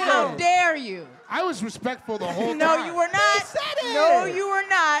said it. How dare you? I was respectful the whole time. No, you were not. He said it. No, you were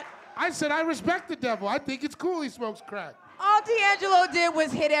not. I said I respect the devil. I think it's cool he smokes crack. All D'Angelo did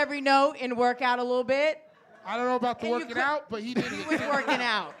was hit every note and work out a little bit. I don't know about the working out, but he did. He was working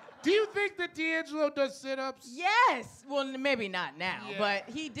out. Do you think that D'Angelo does sit-ups? Yes. Well, maybe not now, but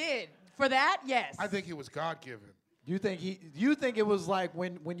he did. For that, yes. I think it was God-given. You think it was like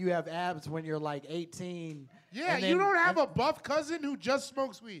when you have abs when you're like 18? Yeah, you don't have a buff cousin who just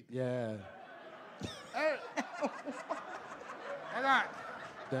smokes weed. Yeah. I got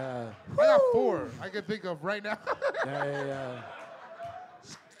 4 I can think of right now.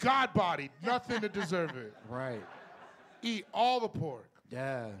 God-bodied, nothing to deserve it. Right. Eat all the pork.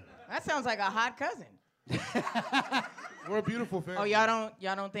 Yeah. That sounds like a hot cousin. We're a beautiful family. Oh,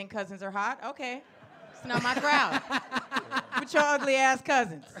 y'all don't think cousins are hot? Okay. It's not my crowd. With your ugly ass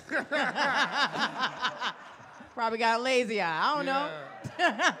cousins. Probably got a lazy eye. I don't know.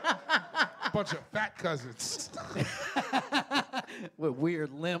 Bunch of fat cousins. With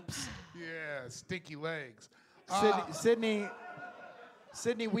weird limps. Yeah, stinky legs. Sydney,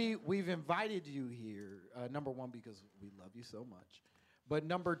 we've invited you here. Number one, because we love you so much. But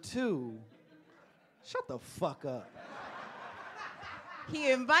number two, shut the fuck up.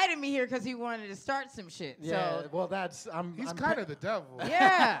 He invited me here because he wanted to start some shit. Yeah, so. well, He's kind of the devil.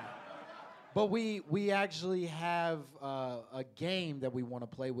 Yeah. But we actually have a game that we want to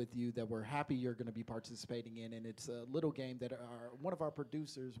play with you that we're happy you're going to be participating in, and it's a little game that one of our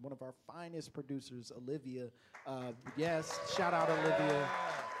producers, one of our finest producers, Olivia. Yes, shout out Olivia.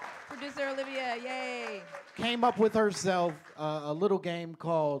 Producer Olivia, yay. Came up with herself a little game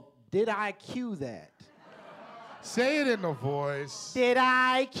called Did I Cue That? Say it in the voice. Did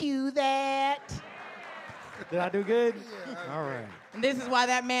I cue that? Did I do good? Yeah, all right. And this is why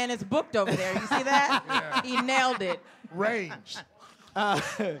that man is booked over there. You see that? Yeah. He nailed it. Range.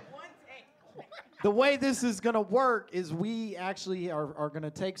 The way this is going to work is we actually are going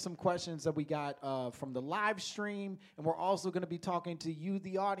to take some questions that we got from the live stream, and we're also going to be talking to you,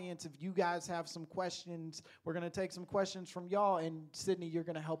 the audience. If you guys have some questions, we're going to take some questions from y'all, and Sydney, you're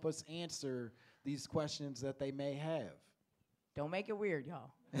going to help us answer these questions that they may have. Don't make it weird,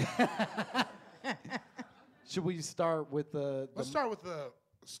 y'all. Should we start with Let's start with the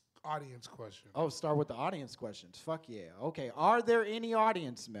audience question. Oh, start with the audience questions. Fuck yeah. Okay, are there any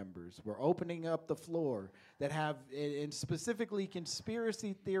audience members? We're opening up the floor that have, and specifically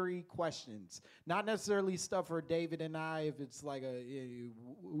conspiracy theory questions. Not necessarily stuff for David and I, if it's like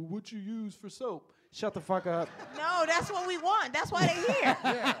what you use for soap. Shut the fuck up. No, that's what we want. That's why they're here.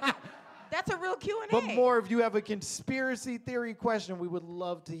 Yeah. That's a real Q&A. But more, if you have a conspiracy theory question, we would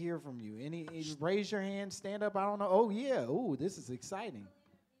love to hear from you. Raise your hand, stand up. I don't know. Oh, yeah. Ooh, this is exciting.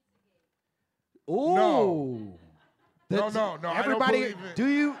 Ooh. No. No. Everybody, I don't believe it. Do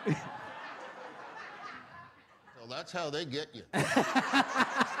you? Well, that's how they get you.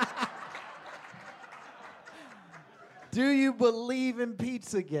 Do you believe in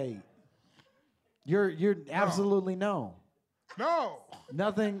Pizzagate? You're absolutely no. No.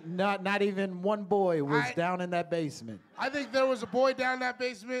 Nothing, not even one boy was down in that basement. I think there was a boy down in that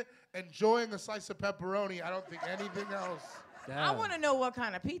basement enjoying a slice of pepperoni. I don't think anything else. I want to know what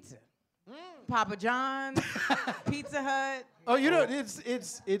kind of pizza. Papa John's, Pizza Hut. Oh, you know,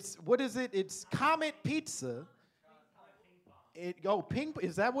 it's what is it? It's Comet Pizza. Ping.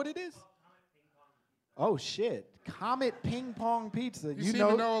 Is that what it is? Oh shit! Comet Ping Pong Pizza. You seem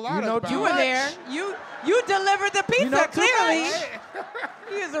to know a lot about You were there. You delivered the pizza, clearly.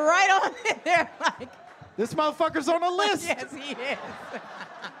 He was right on in there. Like, this motherfucker's on the list. Yes, he is.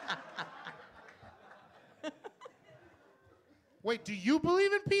 Wait, do you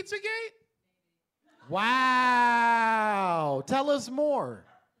believe in Pizzagate? Wow. Tell us more.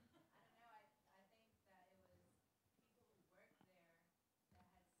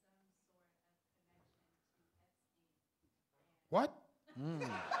 What?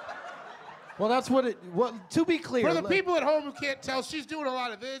 Well, that's what it. Well, to be clear, for the people at home who can't tell, she's doing a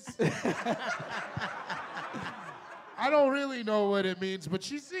lot of this. I don't really know what it means, but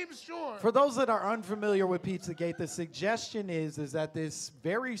she seems sure. For those that are unfamiliar with Pizzagate, the suggestion is that this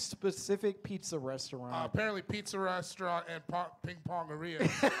very specific pizza restaurant. Apparently, pizza restaurant and ping pongeria.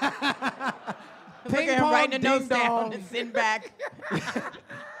 Look at him writing a note down and sitting back.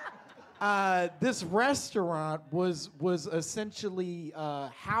 This restaurant was essentially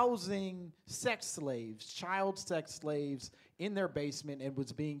housing sex slaves, child sex slaves, in their basement, and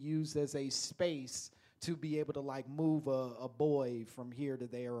was being used as a space to be able to like move a boy from here to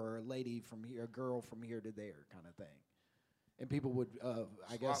there, or a lady from here, a girl from here to there, kind of thing. And people would,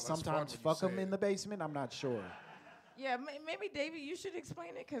 I guess, sometimes fuck them in the basement. I'm not sure. Yeah, maybe David, you should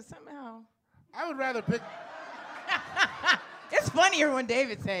explain it, because somehow. I would rather pick. It's funnier when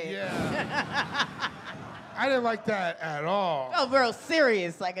David says it. Yeah. I didn't like that at all. Oh, real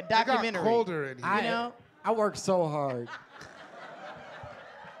serious, like a documentary. It got colder in here. You know? I work so hard.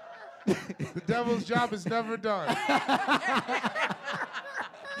 The devil's job is never done.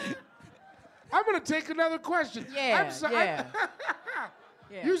 I'm going to take another question. Yeah, I'm sorry. yeah.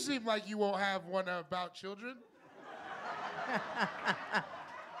 Yeah. You seem like you won't have one about children.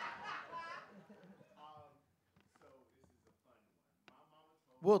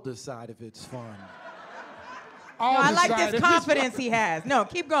 We'll decide if it's fun. No, I like this confidence he has. No,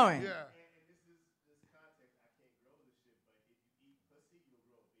 keep going. Yeah.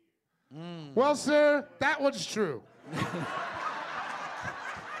 Well, sir, that one's true.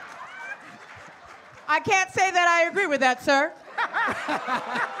 I can't say that I agree with that, sir.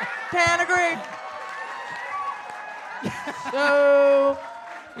 Can't agree. So,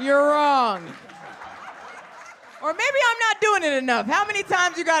 you're wrong. Or maybe I'm not doing it enough. How many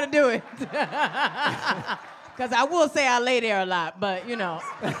times you gotta do it? Because I will say I lay there a lot, but you know.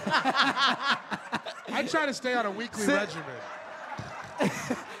 I try to stay on a weekly regimen.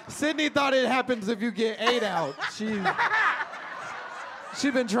 Sydnee thought it happens if you get 8 out.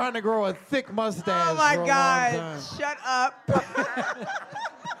 She's been trying to grow a thick mustache. Oh my for a God! long time. Shut up.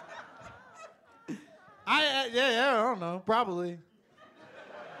 I don't know. Probably.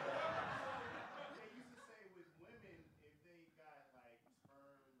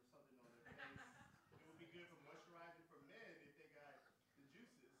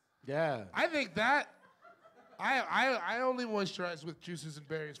 Yeah. I think that I only moisturize with juices and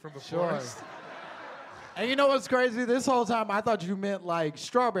berries from the forest. And you know what's crazy? This whole time I thought you meant like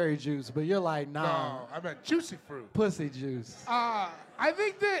strawberry juice, but you're like, nah. No, I meant juicy fruit. Pussy juice. I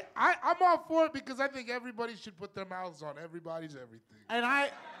think that I'm all for it because I think everybody should put their mouths on everybody's everything. And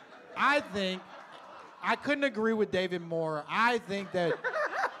I think I couldn't agree with David more. I think that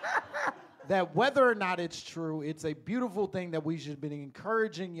that whether or not it's true, it's a beautiful thing that we should be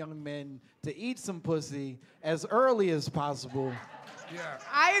encouraging young men to eat some pussy as early as possible. Yeah.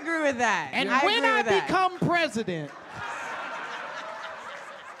 I agree with that. And when I become president,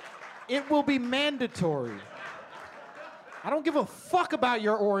 it will be mandatory. I don't give a fuck about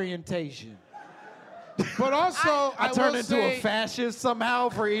your orientation. But also, I turned into a fascist somehow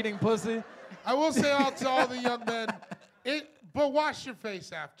for eating pussy. I will say to all the young men, but wash your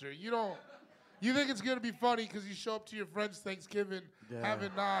face after. You think it's gonna be funny because you show up to your friend's Thanksgiving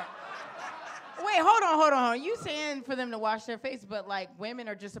having not. Wait, hold on. You saying for them to wash their face, but like women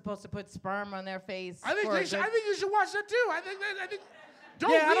are just supposed to put sperm on their face? I think you should wash that too. I think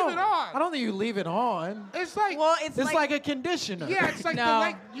don't leave it on. I don't think you leave it on. It's like it's like a conditioner. Yeah, it's like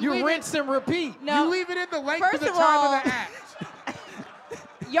No. You rinse and repeat. No. You leave it in the length First of the of time all- of the act.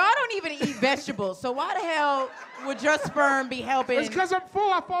 Y'all don't even eat vegetables, so why the hell would your sperm be helping? It's because I'm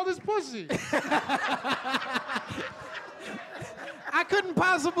full off all this pussy. I couldn't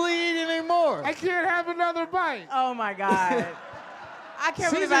possibly eat anymore. I can't have another bite. Oh my God. I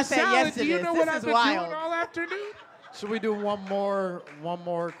can't believe Caesar I said salad, yes to do you this. know This what is I've been wild. doing all afternoon? Should we do one more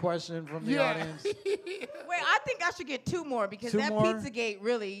question from the audience? Wait, I think I should get 2 more because Two that more? Pizzagate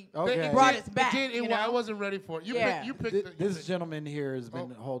really Okay. brought us back. I wasn't ready for it. You picked This gentleman here has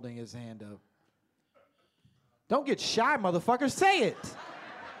been holding his hand up. Don't get shy, motherfucker. Say it.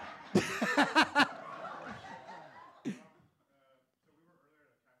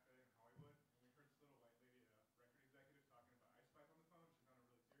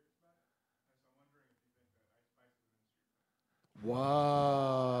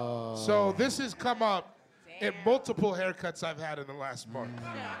 Whoa. So this has come up in multiple haircuts I've had in the last month.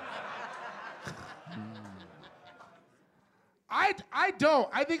 I don't.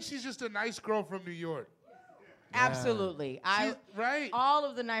 I think she's just a nice girl from New York. Absolutely. Right? All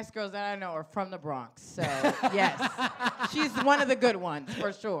of the nice girls that I know are from the Bronx. So, yes. She's one of the good ones,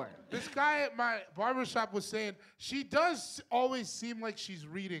 for sure. This guy at my barbershop was saying she does always seem like she's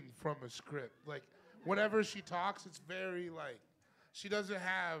reading from a script. Like, whenever she talks, it's very, like, she doesn't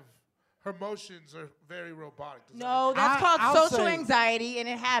have, her motions are very robotic. No, that's called social anxiety, and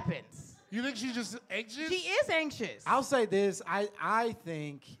it happens. You think she's just anxious? She is anxious. I'll say this. I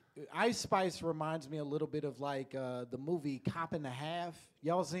think Ice Spice reminds me a little bit of like the movie Cop and a Half.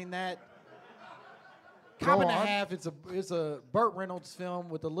 Y'all seen that? Cop and a Half. It's a Burt Reynolds film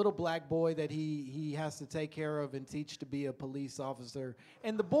with a little black boy that he has to take care of and teach to be a police officer.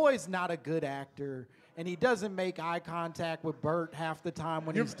 And the boy's not a good actor, and he doesn't make eye contact with Burt half the time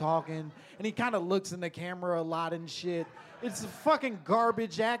when he's talking, and he kind of looks in the camera a lot and shit. It's fucking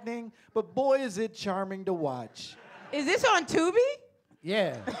garbage acting, but boy is it charming to watch. Is this on Tubi?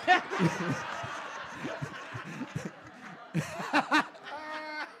 Yeah.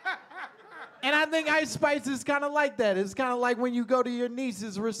 And I think Ice Spice is kind of like that. It's kind of like when you go to your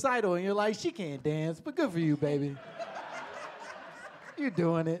niece's recital and you're like, she can't dance, but good for you, baby. You're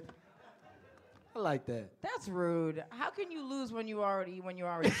doing it. I like that. That's rude. How can you lose when you already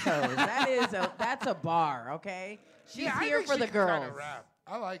chose? That's a bar, okay? She's here for the girls. Kinda rap.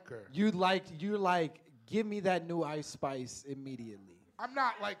 I like her. You're like, give me that new Ice Spice immediately. I'm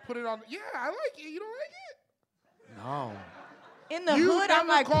not like, put it on. Yeah, I like it. You don't like it? No. In the hood, I'm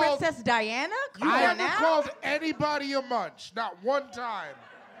like Princess Diana? You never called anybody a munch. Not one time.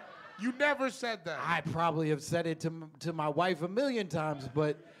 You never said that. I probably have said it to my wife a million times,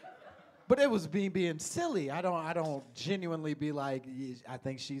 but But it was me being silly. I don't genuinely be like, I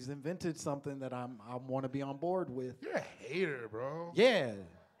think she's invented something that I want to be on board with. You're a hater, bro. Yeah.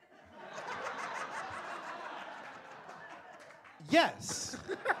 Yes.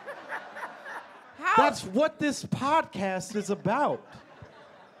 That's what this podcast is about.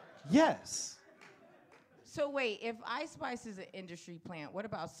 Yes. So wait, if Ice Spice is an industry plant, what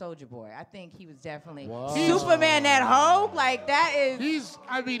about Soulja Boy? I think he was definitely Whoa. Superman that hoe. Like that is.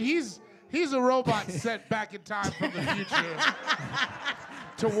 He's a robot sent back in time from the future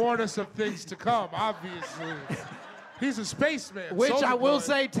to warn us of things to come. Obviously, he's a spaceman. Which Soulja I will Boy.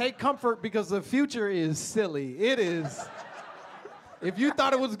 say, take comfort because the future is silly. It is. If you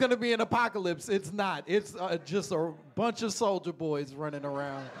thought it was going to be an apocalypse, it's not. It's just a bunch of soldier boys running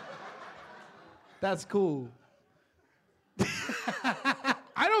around. That's cool. I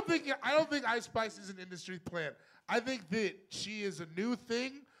don't think Ice Spice is an industry plant. I think that she is a new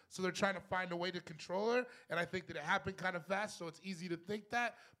thing, so they're trying to find a way to control her, and I think that it happened kind of fast, so it's easy to think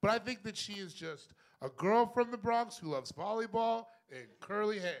that. But I think that she is just a girl from the Bronx who loves volleyball and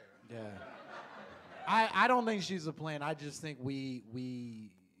curly hair. Yeah. I don't think she's a plant. I just think we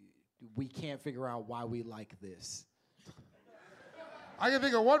can't figure out why we like this. I can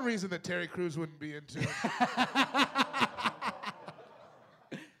think of one reason that Terry Crews wouldn't be into it.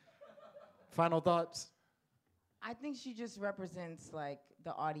 Final thoughts? I think she just represents like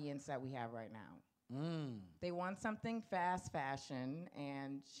the audience that we have right now. They want something fast fashion,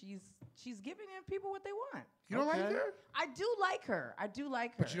 and she's giving people what they want. You don't like her? I do like her.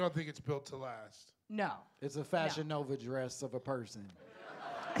 But you don't think it's built to last? No. It's a Fashion Nova dress of a person.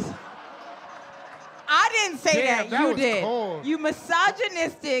 I didn't say Damn, that. You was did. cold. You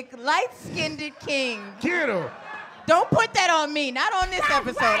misogynistic, light-skinned king. Get her. Don't put that on me. Not on this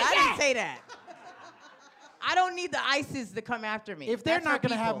episode. I didn't say that. I don't need the ISIS to come after me. If they're That's not her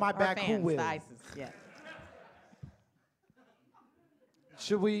gonna have people, my her back, who fans, will? The ISIS, yeah.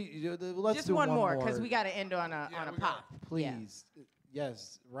 Should we? Let's Just do one more, more. because we got to end on a pop. Please.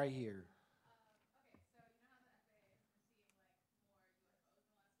 Yes, right here.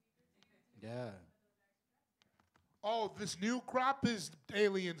 Yeah. Oh, this new crop is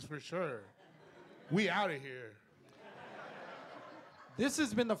aliens for sure. We out of here. This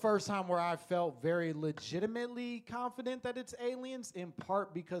has been the first time where I felt very legitimately confident that it's aliens, in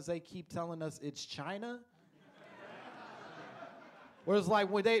part because they keep telling us it's China. Whereas like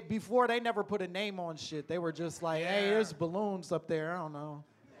before they never put a name on shit. They were just like, hey, there's balloons up there. I don't know.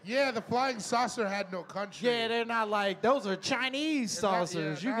 Yeah, the flying saucer had no country. Yeah, they're not like, those are Chinese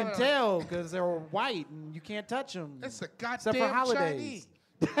saucers. You can tell because they're white and you can't touch them. It's a Except for goddamn holidays. Chinese.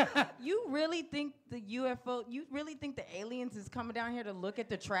 You really think the UFO, you really think the aliens is coming down here to look at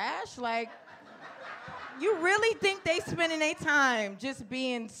the trash? Like, you really think they spending their time just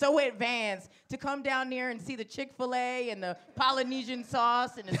being so advanced to come down there and see the Chick-fil-A and the Polynesian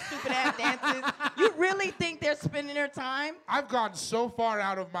sauce and the stupid-ass dances? You really think they're spending their time? I've gone so far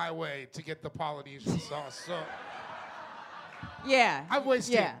out of my way to get the Polynesian sauce, so... Yeah. I've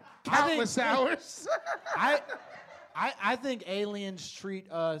wasted countless hours. I think aliens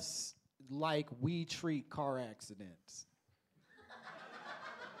treat us like we treat car accidents.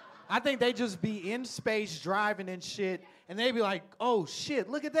 I think they just be in space driving and shit, and they be like, oh shit,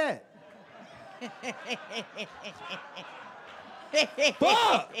 look at that.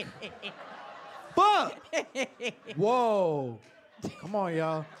 Fuck! Fuck! Whoa. Come on,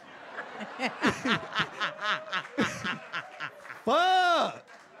 y'all. Fuck!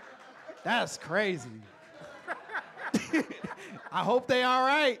 That's crazy. I hope they all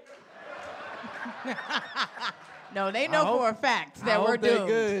right. No, they know for a fact that we're they doomed.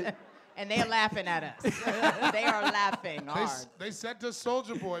 good. And they're laughing at us. They are laughing hard. They sent us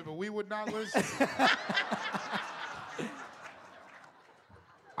Soulja Boy, but we would not listen.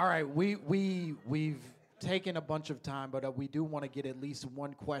 All right, we've taken a bunch of time, but we do want to get at least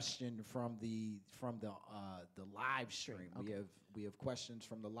one question from the live stream. Okay. We have questions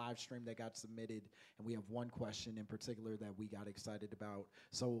from the live stream that got submitted, and we have one question in particular that we got excited about.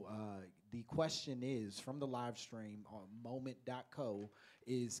 So the question is from the live stream on moment.co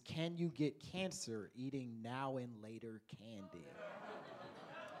is, can you get cancer eating now and later candy?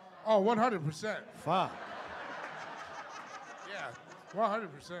 Oh, 100%. Fuck. Yeah, 100%.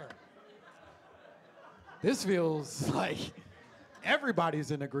 This feels like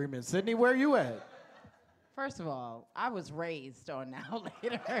everybody's in agreement. Sydnee, where you at? First of all, I was raised on now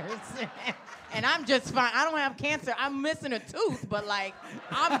later, and I'm just fine. I don't have cancer. I'm missing a tooth, but like,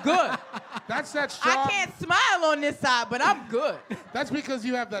 I'm good. That's that strong. I can't smile on this side, but I'm good. That's because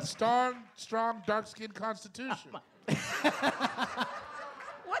you have that strong, dark-skinned constitution.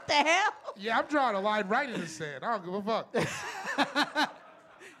 What the hell? Yeah, I'm drawing a line right in the sand. I don't give a fuck.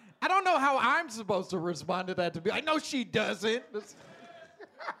 I don't know how I'm supposed to respond to that. To be like, no, she doesn't. It's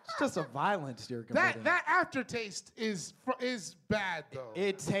just a violence you're committing. That aftertaste is bad though.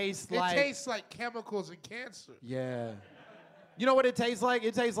 It tastes like chemicals and cancer. Yeah. You know what it tastes like?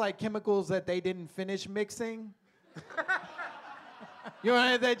 It tastes like chemicals that they didn't finish mixing. You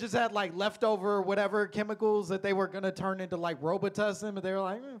know, they just had like leftover whatever chemicals that they were gonna turn into like Robitussin, but they were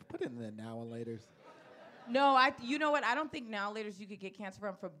like, put it in the now and laters. No, you know what? I don't think now laters you could get cancer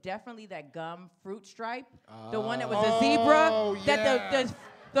from definitely that gum fruit stripe. The one that was a zebra. Yeah. That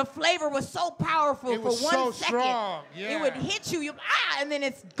the flavor was so powerful It was for 1 so second. strong. Yeah. It would hit you, and then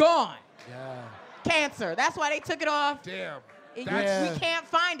it's gone. Yeah. Cancer. That's why they took it off. Damn. We can't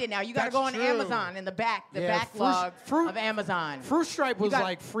find it now. You got to go on Amazon in the backlog of Amazon. Fruit stripe was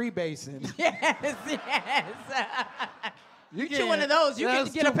like freebasing. Yes. You chew one of those, you can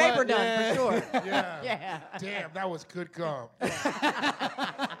get a paper done for sure. Yeah. Damn, that was good gum.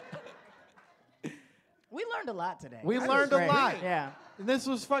 We learned a lot today. We learned a lot. Yeah. And this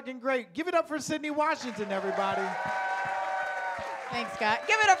was fucking great. Give it up for Sydnee Washington, everybody. Thanks, Scott.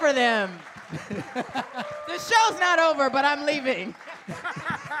 Give it up for them. The show's not over, but I'm leaving.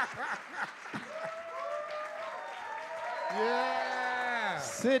 Yeah.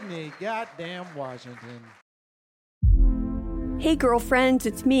 Sydnee goddamn Washington. Hey, girlfriends,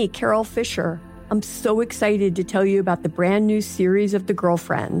 it's me, Carol Fisher. I'm so excited to tell you about the brand new series of The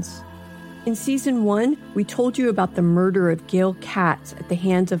Girlfriends. In season 1, we told you about the murder of Gail Katz at the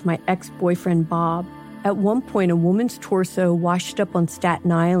hands of my ex-boyfriend, Bob. At one point, a woman's torso washed up on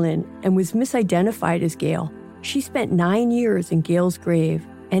Staten Island and was misidentified as Gail. She spent 9 years in Gail's grave,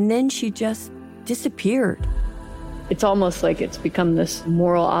 and then she just disappeared. It's almost like it's become this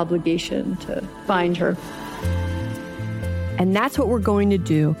moral obligation to find her. And that's what we're going to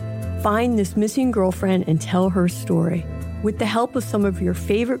do. Find this missing girlfriend and tell her story. With the help of some of your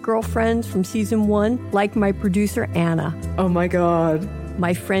favorite girlfriends from season 1, like my producer, Anna. Oh my God.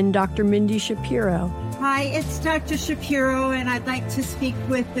 My friend, Dr. Mindy Shapiro. Hi, it's Dr. Shapiro, and I'd like to speak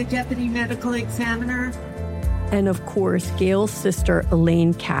with the deputy medical examiner. And of course, Gail's sister,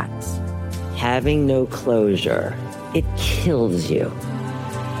 Elaine Katz. Having no closure, it kills you.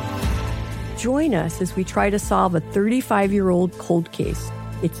 Join us as we try to solve a 35-year-old cold case.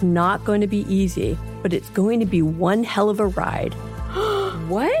 It's not going to be easy, but it's going to be one hell of a ride.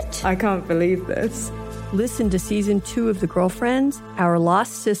 What? I can't believe this. Listen to season 2 of The Girlfriends, Our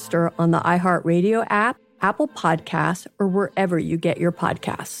Lost Sister on the iHeartRadio app, Apple Podcasts, or wherever you get your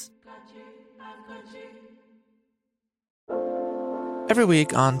podcasts. Every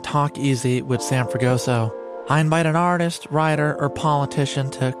week on Talk Easy with Sam Fragoso, I invite an artist, writer, or politician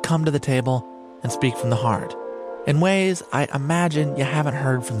to come to the table and speak from the heart in ways I imagine you haven't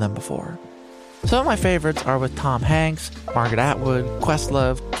heard from them before. Some of my favorites are with Tom Hanks, Margaret Atwood,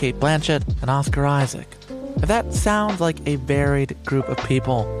 Questlove, Cate Blanchett, and Oscar Isaac. If that sounds like a varied group of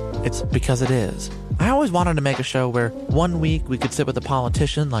people, it's because it is. I always wanted to make a show where one week we could sit with a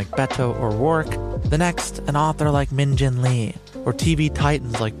politician like Beto or Rourke, the next an author like Min Jin Lee, or TV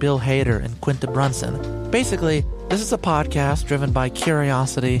titans like Bill Hader and Quinta Brunson. Basically, this is a podcast driven by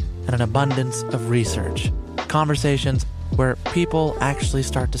curiosity and an abundance of research. Conversations where people actually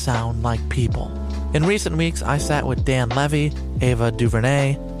start to sound like people. In recent weeks, I sat with Dan Levy, Ava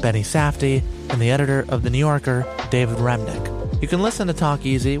DuVernay, Benny Safdie, and the editor of The New Yorker, David Remnick. You can listen to Talk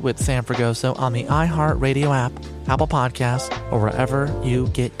Easy with Sam Fragoso on the iHeartRadio app, Apple Podcasts, or wherever you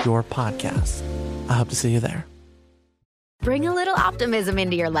get your podcasts. I hope to see you there. Bring a little optimism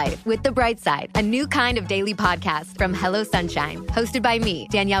into your life with The Bright Side, a new kind of daily podcast from Hello Sunshine, hosted by me,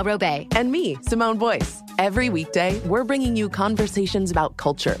 Danielle Robay. And me, Simone Boyce. Every weekday, we're bringing you conversations about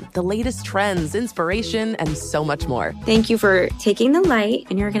culture, the latest trends, inspiration, and so much more. Thank you for taking the light,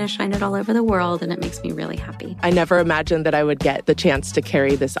 and you're going to shine it all over the world, and it makes me really happy. I never imagined that I would get the chance to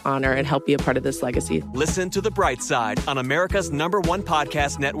carry this honor and help be a part of this legacy. Listen to The Bright Side on America's #1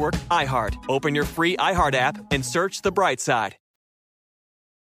 podcast network, iHeart. Open your free iHeart app and search The Bright Side.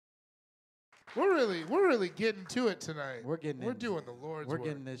 We're really getting to it tonight. We're doing the Lord's work. We're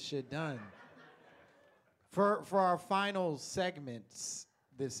getting this shit done. For our final segments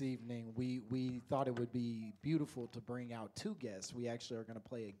this evening, we thought it would be beautiful to bring out 2 guests. We actually are going to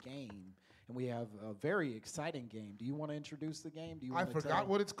play a game, and we have a very exciting game. Do you want to introduce the game? I forgot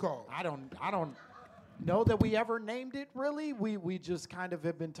what it's called. I don't know that we ever named it, really. We just kind of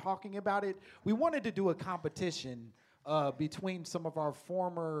have been talking about it. We wanted to do a competition between some of our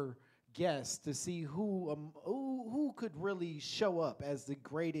former guests to see who could really show up as the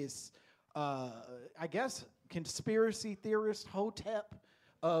greatest, I guess, conspiracy theorist, Hotep,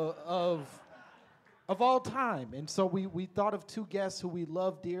 of all time. And so we thought of two guests who we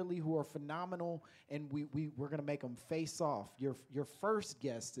love dearly, who are phenomenal, and we're going to make them face off. Your first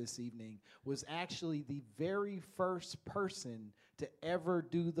guest this evening was actually the very first person to ever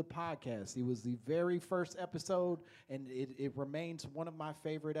do the podcast. He was the very first episode, and it remains one of my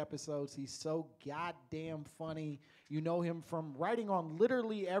favorite episodes. He's so goddamn funny. You know him from writing on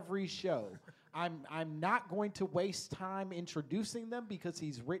literally every show. I'm not going to waste time introducing them because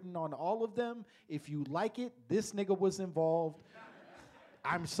he's written on all of them. If you like it, this nigga was involved.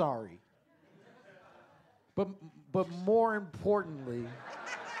 I'm sorry. But more importantly,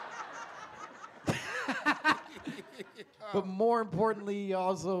 he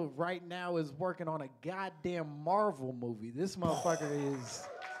also right now is working on a goddamn Marvel movie. This motherfucker is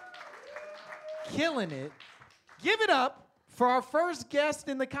killing it. Give it up for our first guest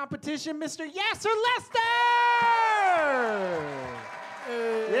in the competition, Mr. Yassir Lester!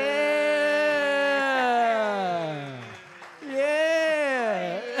 Yeah!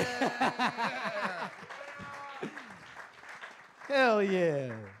 Yeah! Hell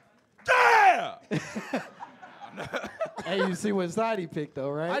yeah! Yeah! Hey, you see what side he picked, though,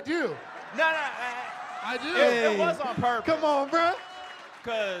 right? I do. No, I do. It was on purpose. Come on, bro.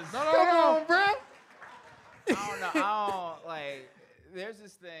 Cause Come on, bro. I don't like. There's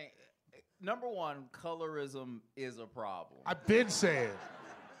this thing. Number one, colorism is a problem I've been saying.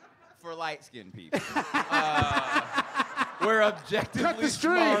 for light-skinned people. We're objectively Cut the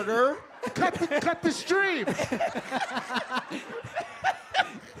stream. smarter. Cut the stream.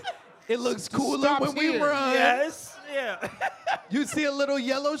 It looks cooler Stops when we here. run. Yes. Yeah. You see a little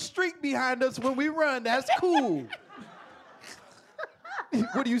yellow streak behind us when we run. That's cool.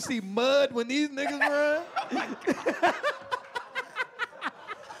 What do you see, mud when these niggas run?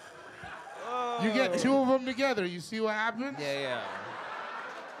 You get two of them together. You see what happens? Yeah.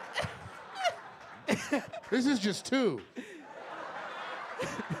 This is just two.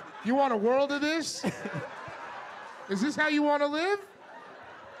 You want a world of this? Is this how you want to live?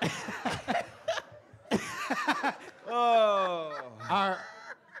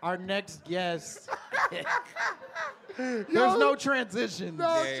 Our next guest. There's no transition.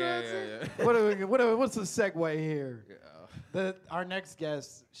 No transition. What's the segue here? Our next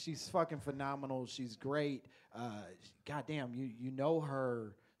guest, she's fucking phenomenal. She's great. Goddamn, you know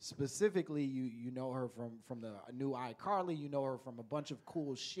her specifically. You know her from the new iCarly. You know her from a bunch of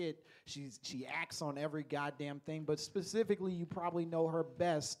cool shit. She acts on every goddamn thing. But specifically, you probably know her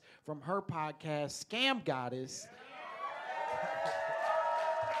best from her podcast, Scam Goddess.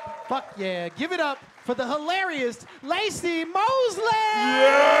 Fuck yeah. Give it up for the hilarious Laci Mosley!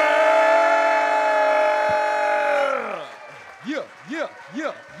 Yeah.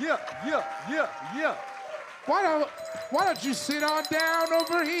 Why don't you sit on down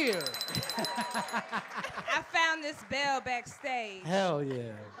over here? I found this bell backstage. Hell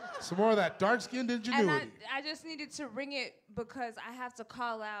yeah. Some more of that dark-skinned ingenuity. And I just needed to ring it because I have to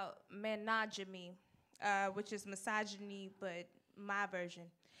call out monogamy, which is misogyny, but my version.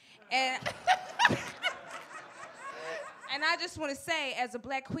 And and I just want to say, as a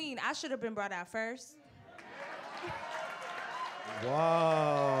black queen, I should have been brought out first.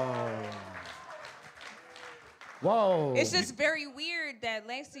 Whoa. It's just very weird that,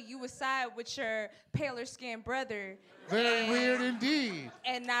 Laci, you would side with your paler-skinned brother. Very weird indeed.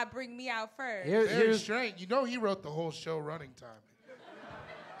 And not bring me out first. Very strange. You know he wrote the whole show running time.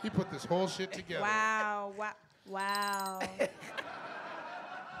 He put this whole shit together. Wow.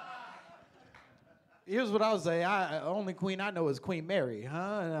 Here's what I'll say. Only queen I know is Queen Mary,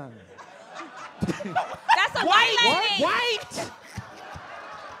 huh? That's a white lady.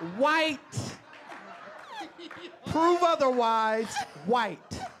 White. Prove otherwise.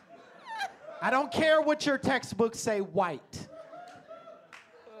 White. I don't care what your textbooks say. White.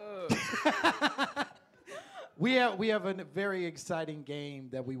 We have a very exciting game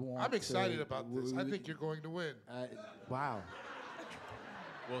that we want. I'm excited about this. I think you're going to win. Wow.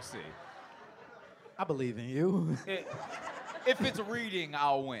 We'll see. I believe in you. If it's reading,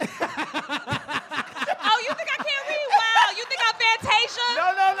 I'll win. Oh, you think I can't read? Wow, you think I'm Fantasia?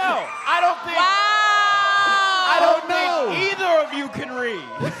 No. I don't think either of you can read.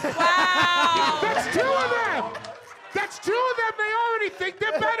 Wow. That's two of them. They already think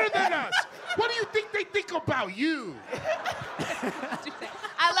they're better than us. What do you think they think about you?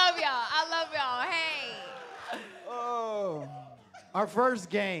 I love y'all. Hey. Oh. Our first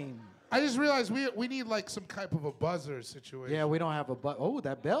game. I just realized we need like some type of a buzzer situation. Yeah, we don't have a Oh,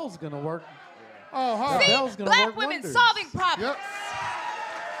 that bell's gonna work. Oh, huh. That bell's gonna Black work women wonders. solving problems. Yep.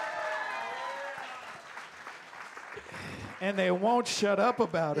 And they won't shut up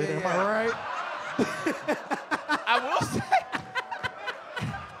about it, am I right? I will say.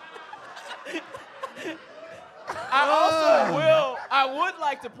 I would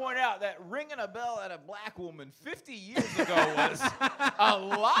like to point out that ringing a bell at a black woman 50 years ago was a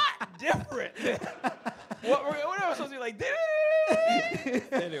lot different. What were we supposed to be like?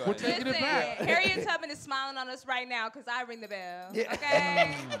 Anyway. We're taking it back. Harriet Tubman is smiling on us right now because I ring the bell. Yeah.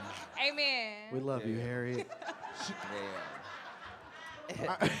 Okay? Amen. We love you, Harriet.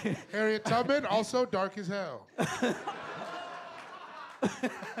 Harriet Tubman, also dark as hell.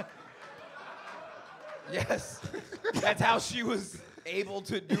 Yes. That's how she was able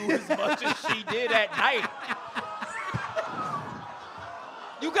to do as much as she did at night.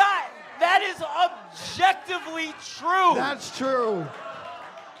 That is objectively true. That's true.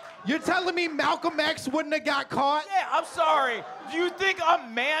 You're telling me Malcolm X wouldn't have got caught? Yeah, I'm sorry. Do you think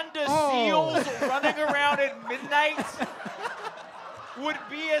Amanda Seals running around at midnight would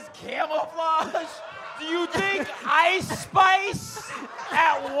be as camouflage? Do you think Ice Spice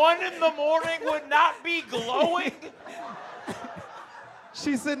at 1 in the morning would not be glowing?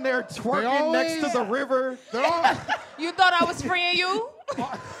 She's sitting there twerking next to the river. You thought I was freeing you?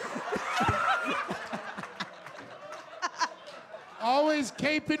 Always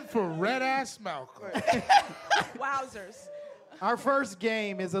caping for red-ass Malcolm. Wowzers. Our first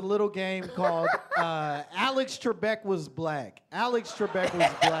game is a little game called Alex Trebek Was Black. Alex Trebek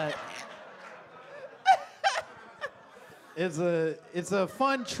Was Black. It's a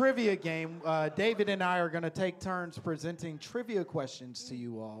fun trivia game. David and I are going to take turns presenting trivia questions to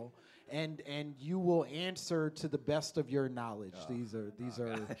you all, and you will answer to the best of your knowledge. These are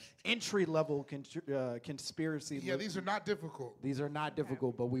entry level conspiracy. Yeah, these are not difficult. These are not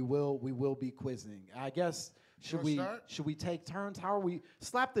difficult, but we will be quizzing. I guess should we take turns? How are we?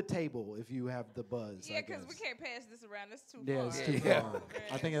 Slap the table if you have the buzz. Yeah, because we can't pass this around. That's too far. Yeah, it's too far.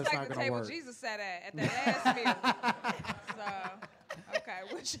 I think it's not like the going to table work. Jesus sat at that last meal. So, okay,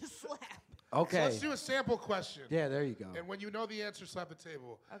 we'll just slap. Okay. So let's do a sample question. Yeah, there you go. And when you know the answer, slap the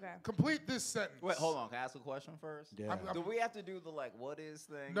table. Okay. Complete this sentence. Wait, hold on. Can I ask a question first? Yeah. Do we have to do the what is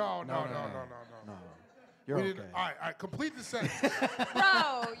thing? No. You're We okay. didn't- all right. Complete the sentence. Bro,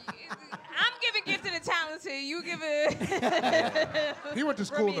 I'm giving gifted and talented. You give it. He went to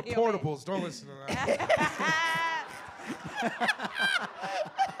school in the portables. Don't listen to that.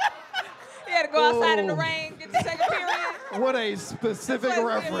 He had to go outside in the rain, get the second period. What a specific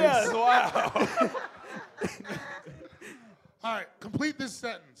reference. Yes, wow. All right. Complete this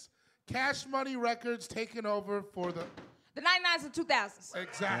sentence. Cash Money Records taken over for the 99s and 2000s.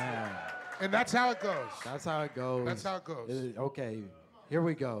 Exactly. Yeah. And that's how it goes. That's how it goes. That's how it goes. Okay, here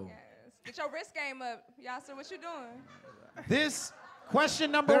we go. Yes. Get your wrist game up. Yassir, what you doing? This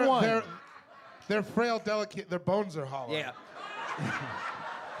question number one. They're frail, delicate. Their bones are hollow. Yeah.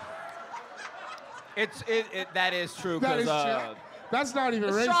 That is true. That is Cause, true. That's not even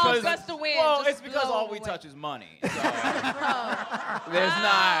racist. Strong gust of wind. Well, just it's because blow all we away. touch is money. So there's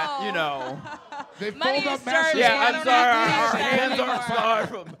not, They Money fold is up massive. dirty. Yeah, I I'm don't sorry. need to Our use that hands are anymore. sorry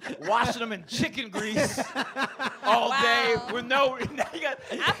from washing them in chicken grease all day with no. Now you got,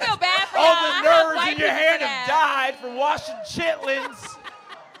 I feel bad for all y'all. the I have nerves white in your people hand for have that. died from washing chitlins.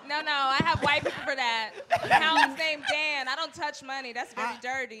 No, I have white people for that. Accountant's named Dan. I don't touch money. That's very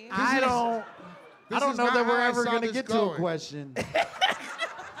dirty. I don't know that we're ever going to get to a going. question.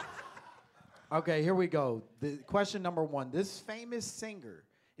 Okay, here we go. The question number one. This famous singer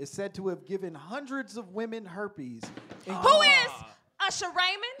is said to have given hundreds of women herpes. Who is Usher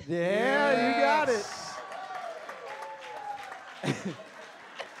Raymond? Yeah, you got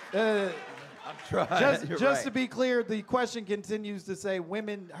it. I'm trying. Just to be clear, the question continues to say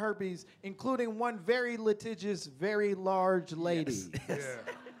women herpes, including one very litigious, very large lady. Yeah.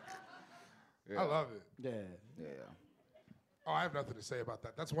 I love it. Yeah. Oh, I have nothing to say about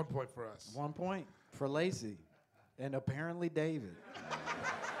that. That's 1 point for us. 1 point for Laci, and apparently David.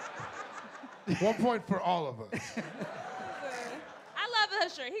 1 point for all of us. I love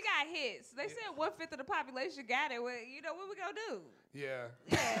Usher. He got hits. They said 1/5 of the population got it. Well, you know what we gonna do? Yeah.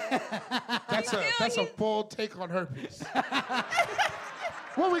 That's a bold take on herpes.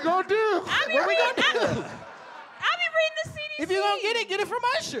 What we gonna do? I be reading the CDC. If you're gonna get it from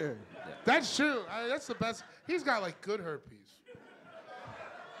Usher. That's true. That's the best. He's got good herpes.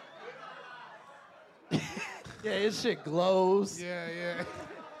 Yeah, his shit glows. Yeah.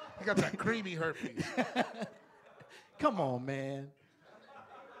 He got that creamy herpes. Come on, man.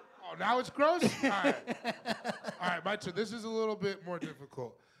 Oh, now it's gross? All right, my turn. This is a little bit more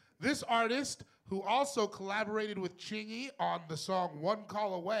difficult. This artist, who also collaborated with Chingy on the song One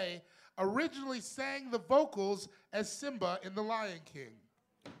Call Away, originally sang the vocals as Simba in The Lion King?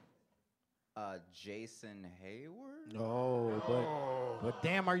 Jason Hayward? But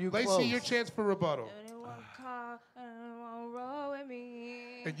damn, are you Laci, close? your chance for rebuttal.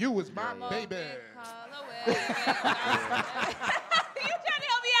 And you was my baby. You trying to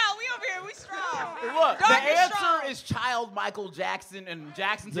help me out? We over here. We strong. Look, the Dark is answer strong. is Child Michael Jackson and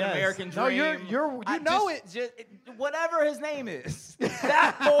Jackson's Yes. American No, Dream. you I know just- whatever his name is.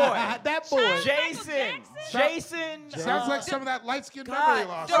 That boy. That boy. Jason. Jason. Sounds like some of that light-skinned memory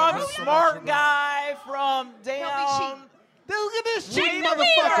God, loss. from Smart Guy, from damn. Look at this cheap Jason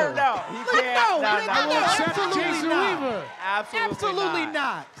motherfucker. Weaver. No, he can't. No. I will accept Absolutely Jason not. Weaver. Absolutely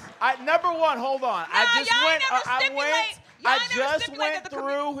not. Number one, hold on. I just y'all went. never I never just stipulated went the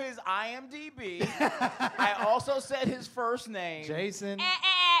through his IMDb. I also said his first name. Jason.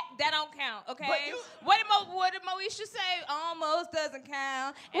 That don't count, okay? But you- What did Moesha say? Almost doesn't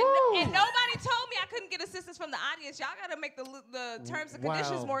count. And nobody told me I couldn't get assistance from the audience. Y'all got to make the terms and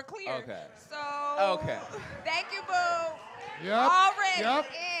conditions Wow. more clear. Okay. So, Okay. thank you, boo. Yep. Already Yep.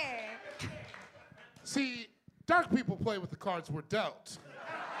 in. See, dark people play with the cards we're dealt.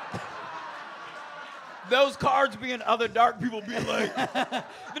 Those cards being other dark people be like, the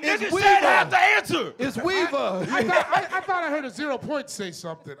It's nigga Weaver. said have the answer. It's Weaver. I thought I heard a 0 point say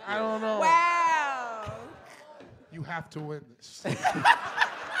something. I don't know. Wow. You have to win this.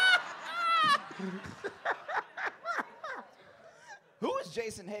 Who is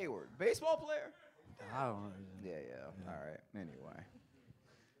Jason Hayward? Baseball player? I don't know. Yeah. All right. Anyway.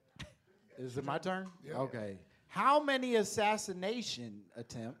 Is it my turn? Yeah. Okay. How many assassination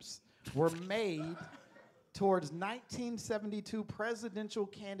attempts were made towards 1972 presidential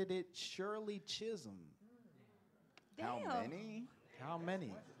candidate Shirley Chisholm? How Damn. many? How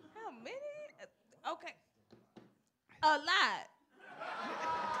many? How many? Okay. A lot.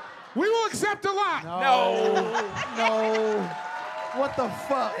 We will accept a lot. No. What the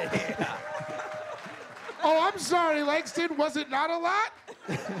fuck? Oh, I'm sorry, Langston. Was it not a lot?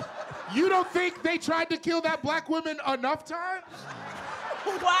 You don't think they tried to kill that black woman enough times?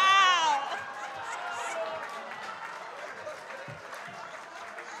 Wow.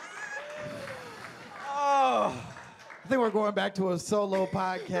 I think we're going back to a solo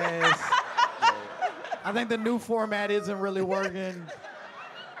podcast. I think the new format isn't really working.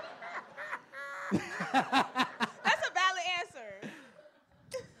 That's a valid answer.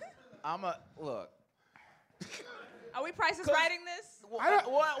 Look. Are we Price is Writing this?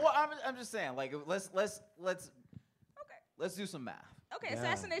 I'm just saying, like, let's do some math. Okay, Yeah.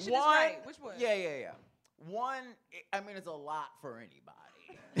 assassination is right. Which one? Yeah. One, I mean, it's a lot for anybody.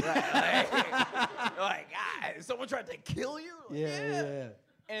 Right? like, someone tried to kill you? Like, Yeah.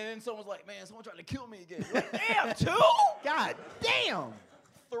 And then someone's like, man, someone tried to kill me again. You're like, damn, 2? God damn.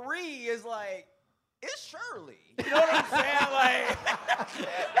 3 is like, it's Shirley. You know what I'm saying? Like,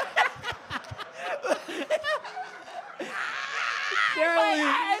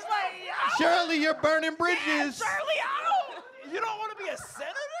 Shirley, you're burning bridges. Yeah, Shirley, you don't want to be a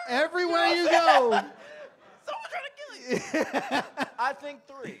senator? Everywhere you go. Someone trying to kill you. I think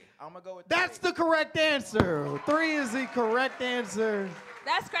 3. I'm going to go with 3. That's the correct answer. 3 is the correct answer.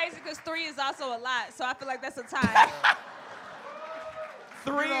 That's crazy because 3 is also a lot, so I feel like that's a tie.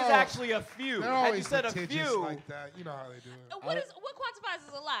 3 is actually a few. They're Had you always said a litigious few. like that. You know how they do it. What quantifies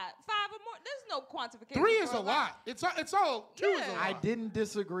as a lot? 5 or more? There's no quantification. 3 is for a lot. It's all 2 is a lot. I didn't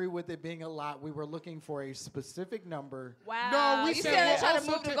disagree with it being a lot. We were looking for a specific number. Wow. No, we you said said we'll try to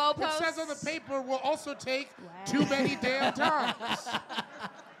also move the take. goalposts. It says on the paper we'll also take too many damn times.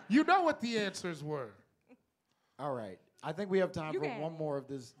 You know what the answers were. All right. I think we have time You for got one it. more of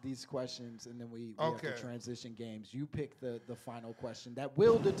these questions, and then we have to transition games. You pick the final question that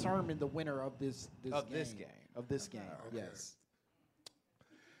will determine the winner of this game. Of this game, yes.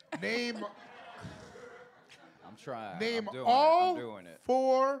 Name I'm trying. Name I'm doing all it. I'm doing it.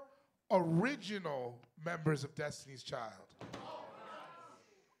 4 original members of Destiny's Child.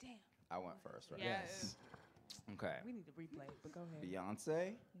 Damn. I went first, right? Yes. Okay. We need to replay, but go ahead.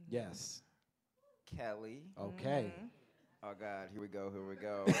 Beyonce. Yes. Kelly. Okay. Oh, God. Here we go.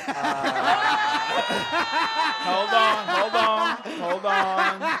 Hold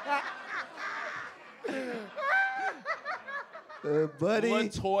on. Buddy.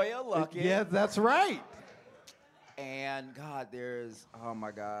 LaToya Luckett. Yeah, that's right. And, God, there's, oh,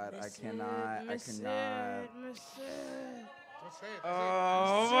 my God. I cannot.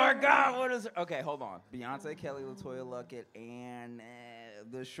 Oh, my God. What is it? Okay, hold on. Beyonce, Kelly, LaToya Luckett, and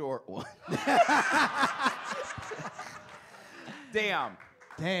the short one. Damn.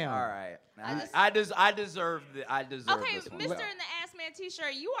 All right. I deserve Okay, this one. Mr. and the Ass Man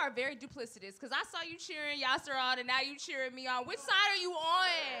t-shirt, you are very duplicitous because I saw you cheering Yassir on and now you cheering me on. Which side are you on?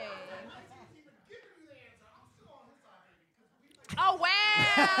 Oh, wow.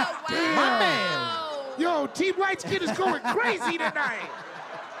 Damn. Wow. My man. Yo, Team Light Skin is going crazy tonight.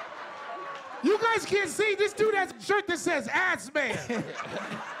 You guys can't see, this dude has a shirt that says Ass Man.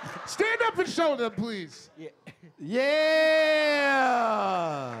 Stand up and show them, please. Yeah.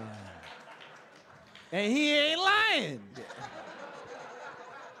 And he ain't lying.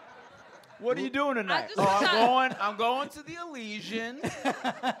 What are you doing tonight? I'm going to the Elysian.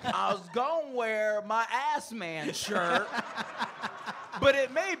 I was going to wear my Ass Man shirt, but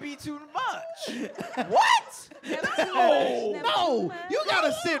it may be too much. What? No, you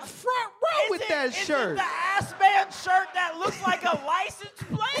gotta sit front row with that shirt. Is it the Ass Man shirt that looks like a license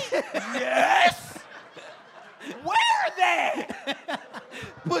plate? Yes. Wear that.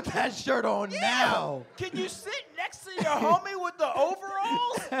 Put that shirt on now. Can you sit next to your homie with the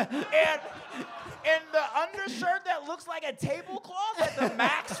overalls and the undershirt that looks like a tablecloth at the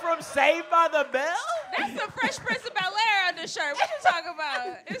Max from Saved by the Bell? That's the Fresh Prince of Bel-Air undershirt. What you talking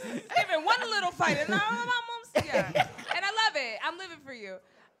about? It's giving one little fight. And I love it. I'm living for you.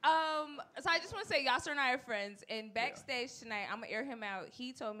 So I just want to say Yassir and I are friends, and backstage tonight, I'm gonna air him out.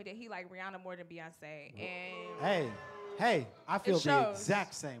 He told me that he liked Rihanna more than Beyonce, and Hey, I feel the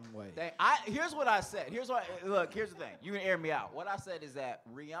exact same way. Here's what I said. Here's the thing. You can air me out. What I said is that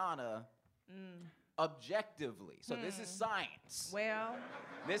Rihanna, objectively, so this is science. Well,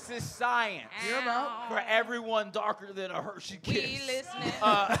 this is science. For everyone darker than a Hershey Kiss. We listening.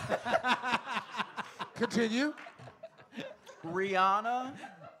 Continue. Rihanna,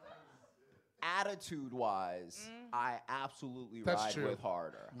 attitude-wise, I absolutely ride with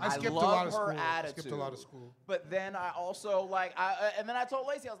harder. I skipped love a lot of her school. attitude. I skipped a lot of school. But then I also and then I told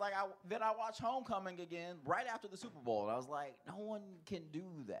Laci, I was like, then I watched Homecoming again right after the Super Bowl, and I was like, no one can do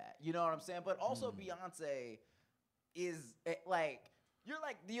that. You know what I'm saying? But also Beyonce is like. You're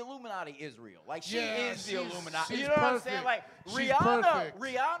like, the Illuminati is real. Like, she is the Illuminati. You know what I'm saying? Like,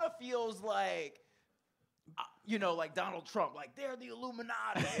 Rihanna feels like, like Donald Trump. Like, they're the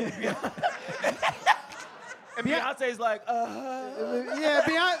Illuminati. And Beyonce's like, Yeah,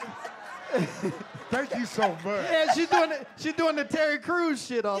 Beyonce. Thank you so much. Yeah, she's doing the Terry Crews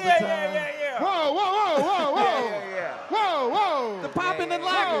shit all the time. Yeah. Whoa. The popping and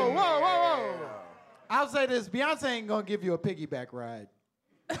locking. Whoa. I'll say this, Beyonce ain't gonna give you a piggyback ride.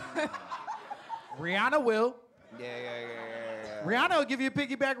 Rihanna will. Yeah. Rihanna will give you a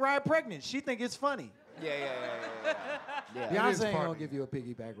piggyback ride pregnant. She think it's funny. Yeah. Beyonce ain't gonna give you a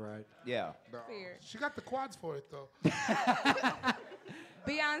piggyback ride. Yeah. No. She got the quads for it, though.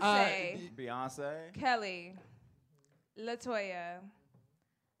 Beyonce. Kelly. LaToya.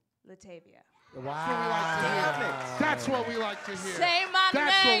 Latavia. Wow. That's what we like to hear. Say my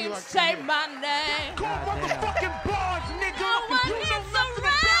name. Say my name. Go motherfucking bars, nigga. No one is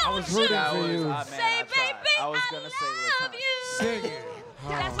around. I was rooting for you. Say, baby, I was gonna say love you. Sing it.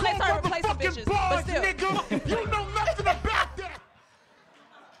 That's when they started replacing bitches. But still. Nigga. You know nothing about that.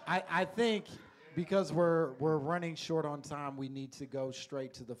 I think because we're running short on time, we need to go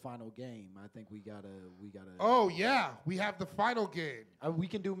straight to the final game. I think we gotta. Oh yeah, we have the final game. We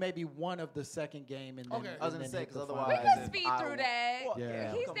can do maybe one of the second game and then. Okay. I was gonna say, because otherwise We can speed through that.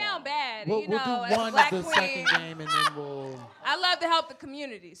 Yeah. He's down bad. We'll do as one Black of the Queen. second game and then we'll. I love to help the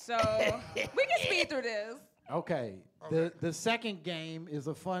community, so we can speed through this. Okay. The second game is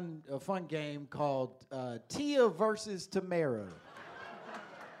a fun game called Tia versus Tamara.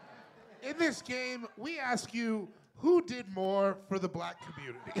 In this game, we ask you who did more for the black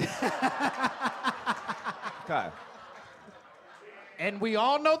community. Okay. And we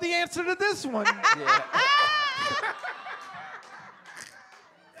all know the answer to this one. Yeah.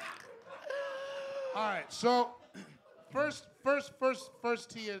 All right, so first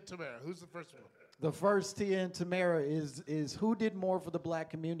Tia and Tamara. Who's the first one? The first Tia and Tamara is who did more for the black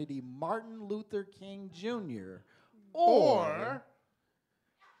community, Martin Luther King Jr. or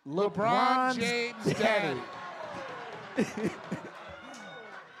LeBron James' daddy.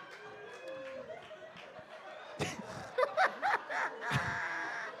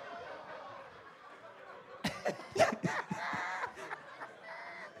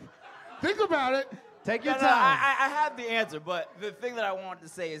 Think about it. Take your No, time. I have the answer, but the thing that I wanted to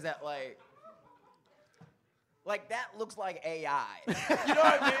say is that, like that looks like AI. You know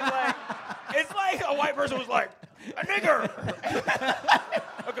what I mean? Like, it's like a white person was like, a nigger.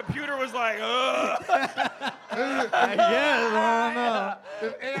 A computer was like, I guess, I don't know.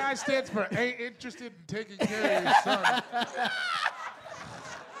 If AI stands for ain't interested in taking care of your son.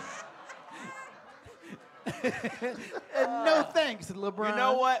 No thanks, LeBron. You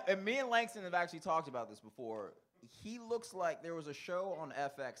know what? And me and Langston have actually talked about this before. He looks like there was a show on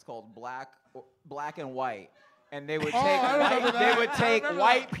FX called Black and White, and they would take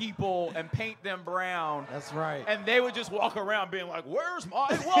white people and paint them brown. That's right. And they would just walk around being like, "Where's my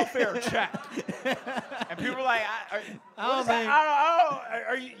welfare check?" And people were like,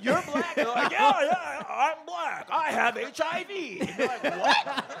 "You're black?" They're like, "Yeah, I'm black. I have HIV." And you're like, "What?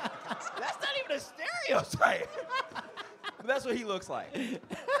 That's not even a stereotype." But that's what he looks like.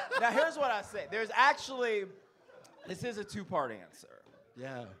 Now, here's what I say. This is a two-part answer.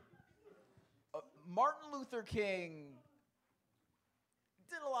 Yeah. Martin Luther King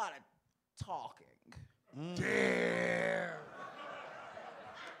did a lot of talking. Damn.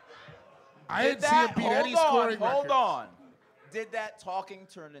 I didn't see him beat any scoring records. Hold on. Did that talking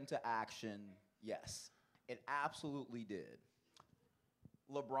turn into action? Yes. It absolutely did.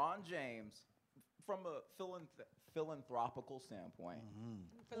 LeBron James, from a philanthropical standpoint.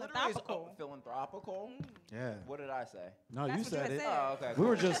 Philanthropical? Yeah. What did I say? No, you said it. Oh, okay. We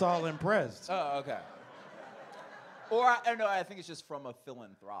were just all impressed. Oh, okay. Or I think it's just from a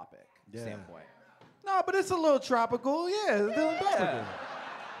philanthropic standpoint. No, but it's a little tropical. Yeah, it's philanthropical.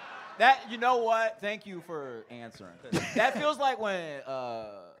 That, you know what? Thank you for answering. That feels like when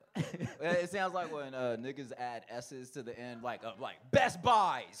it sounds like when niggas add S's to the end, like Best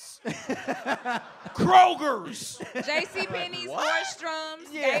Buys, Kroger's, JCPenney's, Nordstrom's,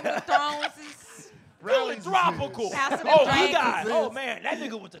 Game of Thrones is philanthropical. Oh man, that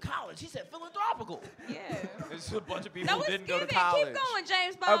nigga went to college. He said philanthropical. Yeah. It's a bunch of people who didn't go to Keep college. going,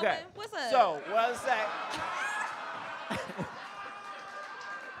 James Baldwin. Okay. What's up? So, what I say?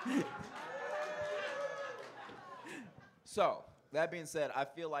 So, that being said, I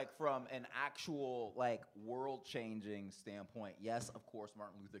feel like from an actual world-changing standpoint, yes, of course,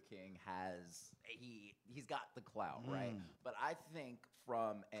 Martin Luther King he's got the clout, right? But I think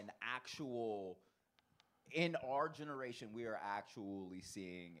from an actual, in our generation, we are actually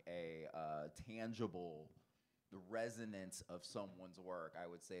seeing a tangible resonance of someone's work. I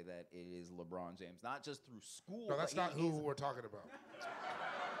would say that it is LeBron James, not just through school. No, that's not who we're talking about.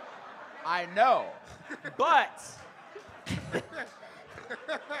 I know, but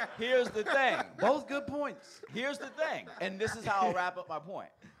here's the thing. Both good points. Here's the thing, and this is how I'll wrap up my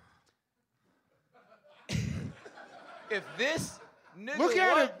point. If this nigga Look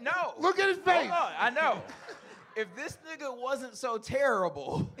at him. No. Look at his face. Hold on, I know. If this nigga wasn't so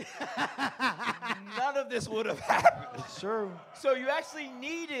terrible, none of this would have happened. It's true. So you actually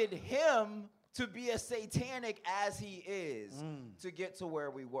needed him to be as satanic as he is to get to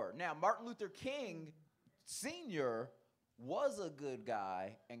where we were. Now, Martin Luther King Sr. was a good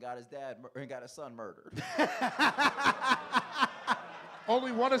guy and got his son murdered.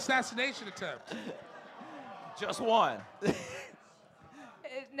 Only one assassination attempt. Just one.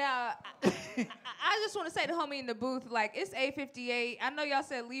 Now, I just want to say to homie in the booth, it's 8:58. I know y'all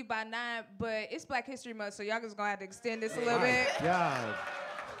said leave by 9, but it's Black History Month, so y'all just gonna have to extend this a little bit. God.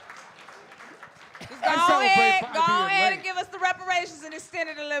 Just go ahead and give us the reparations and extend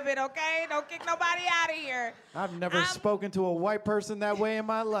it a little bit, okay? Don't kick nobody out of here. I've never spoken to a white person that way in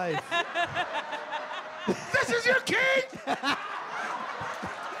my life. This is your king!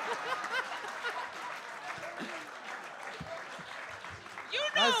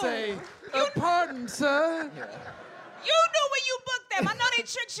 I say, pardon, sir. You knew when you booked them. I know they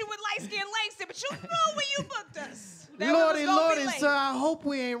tricked you with light-skinned Langston, but you knew when you booked us. Lordy, sir, I hope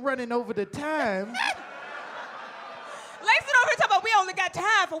we ain't running over the time. Langston over here talking about we only got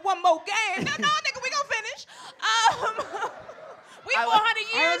time for one more game. No, nigga, we gonna finish. We 400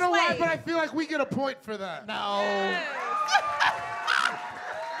 years late. I don't know why, but I feel like we get a point for that. No. Yes.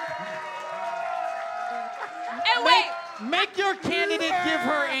 And wait. Make your candidate give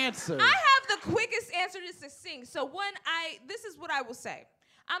her answer. I have the quickest answer to succinct. So this is what I will say.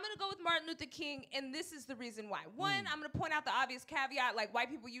 I'm going to go with Martin Luther King, and this is the reason why. One, I'm going to point out the obvious caveat,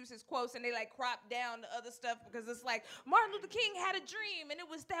 white people use his quotes, and they, crop down the other stuff, because it's Martin Luther King had a dream, and it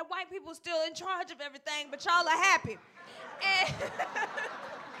was that white people still in charge of everything, but y'all are happy. And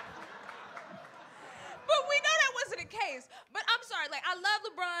but we know that wasn't the case. But I'm sorry, I love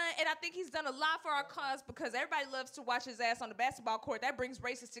LeBron, and I think he's done a lot for our cause because everybody loves to watch his ass on the basketball court. That brings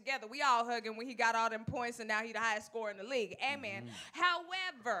races together. We all hug him when he got all them points, and now he's the highest scorer in the league. Amen.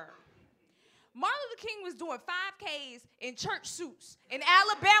 However, Martin Luther King was doing 5Ks in church suits in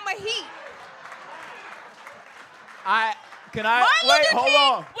Alabama heat. Martin Luther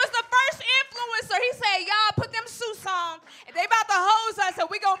King was the first influencer. He said, y'all put them suits on, and they about to hose us, and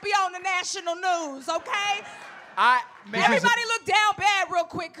we going to be on the national news, okay? Everybody look down bad real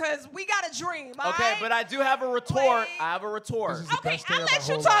quick, because we got a dream, all Okay, right? but I do have a retort. I have a retort. Okay, I let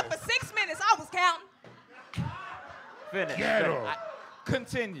you talk for 6 minutes. I was counting. Finish. Get him.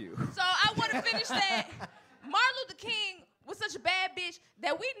 Continue. So I want to finish that. Martin Luther King was such a bad bitch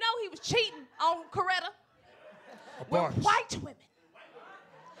that we know he was cheating on Coretta with white women.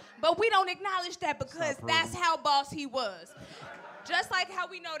 But we don't acknowledge that because that's how boss he was. Just like how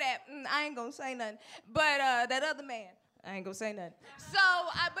we know that, I ain't gonna say nothing, but that other man, I ain't gonna say nothing. So,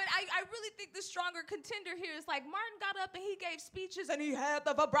 but I really think the stronger contender here is like Martin got up and he gave speeches and he had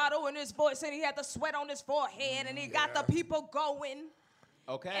the vibrato in his voice and he had the sweat on his forehead and he got the people going.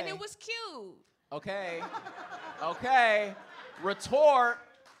 Okay. And it was cute. Okay. Okay. Retort.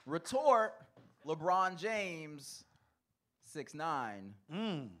 LeBron James, 6'9".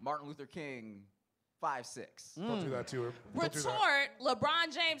 Martin Luther King, 5'6". Don't do that to him. Retort,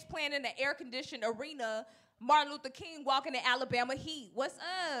 LeBron James playing in the air-conditioned arena, Martin Luther King walking the Alabama Heat. What's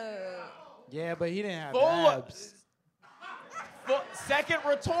up? Yeah, but he didn't have Full- abs. Second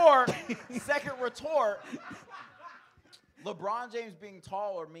retort. LeBron James being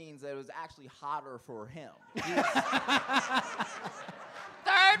taller means that it was actually hotter for him.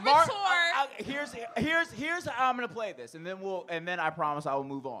 Third retort. Here's how I'm gonna play this, and then I promise I will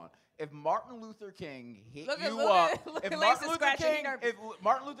move on. If Martin Luther King hit you up, if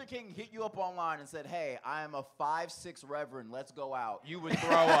Martin Luther King hit you up online and said, "Hey, I am a 5'6" reverend, let's go out," you would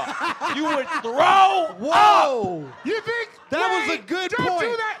throw up. You would throw Whoa! up. You think that was a good don't point?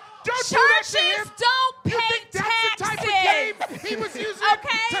 Do that. Don't Churches do that to him. don't pay You think that's the type of game he was using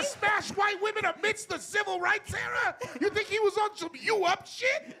to smash white women amidst the civil rights era? You think he was on some you-up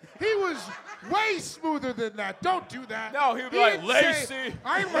shit? He was way smoother than that. Don't do that. No, he would be like, didn't say, Laci.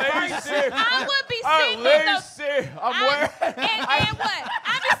 I'm Laci. I would be I'm sitting Laci. I'm wearing. and what?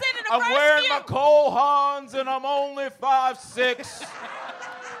 I'd be sitting in the I'm first wearing few. my Cole Haans and I'm only 5'6".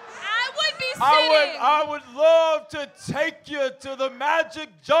 I would be sitting. I would love to take you to the Magic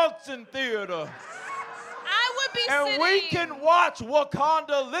Johnson Theater. I would be And sitting. we can watch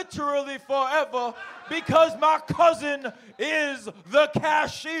Wakanda literally forever because my cousin is the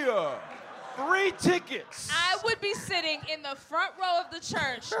cashier. 3 tickets. I would be sitting in the front row of the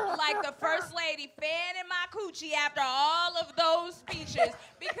church like the first lady fanning my coochie after all of those speeches.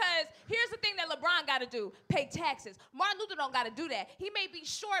 Because here's the thing that LeBron got to do. Pay taxes. Martin Luther don't got to do that. He may be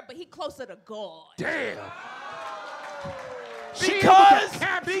short, but he closer to God. Damn.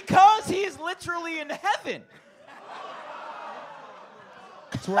 Because he's literally in heaven.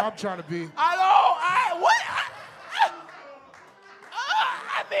 That's where I'm trying to be.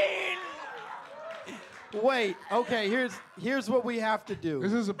 Wait, okay, here's what we have to do.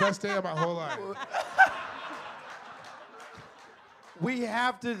 This is the best day of my whole life. We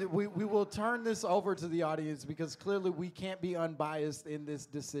will turn this over to the audience because clearly we can't be unbiased in this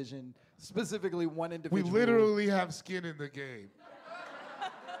decision, specifically one We individual. literally have skin in the game.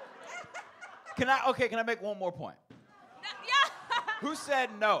 Can I make one more point? Yeah. Who said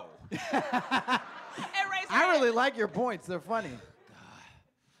no? I really like your points. They're funny.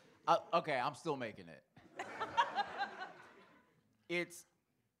 Okay, I'm still making it. It's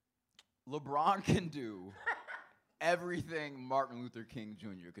LeBron can do everything Martin Luther King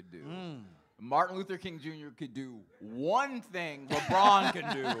Jr. could do. Martin Luther King Jr. could do one thing LeBron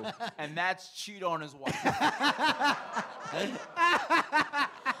can do, and that's cheat on his wife.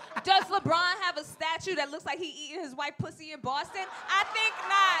 Does LeBron have a statue that looks like he eating his white pussy in Boston? I think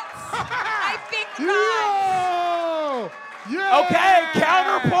not. I think not. Yeah. Okay,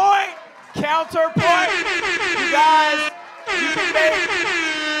 counterpoint. You guys, you can make.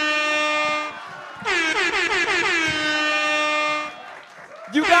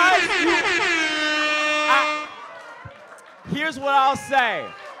 You guys, here's what I'll say.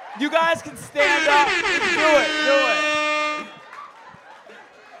 You guys can stand up and do it.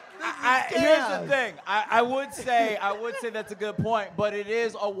 Here's the thing. I would say that's a good point, but it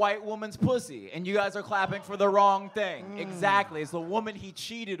is a white woman's pussy, and you guys are clapping for the wrong thing. Exactly. It's the woman he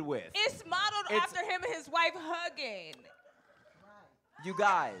cheated with. It's modeled after him and his wife hugging. You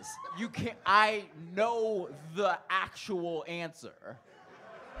guys, you can't. I know the actual answer.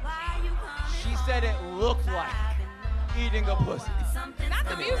 She said it looked like eating a pussy. Not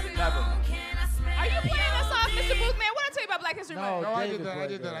the music. Never mind. Are you playing us off, Mr. Boothman? What I tell you about Black History Month? No, I did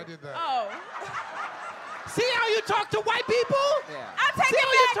that. Oh. See how you talk to white people? Yeah. I take See how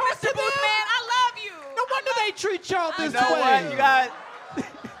it you back, talk Mr. to them? Boothman. I love you. No wonder they treat y'all this You know way. what, you guys?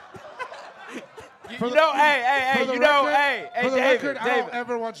 For the record, I David. don't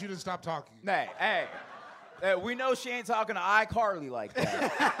ever want you to stop talking. Hey, we know she ain't talking to iCarly like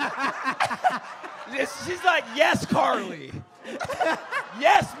that. She's like, yes, Carly.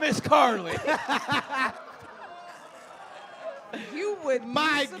 Yes, Miss Carly. You would.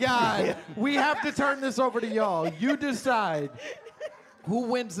 My God, we have to turn this over to y'all. You decide who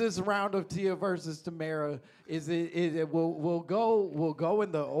wins this round of Tia versus Tamara. We'll go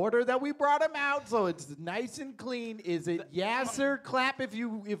in the order that we brought him out, so it's nice and clean. Is it Yassir? Clap if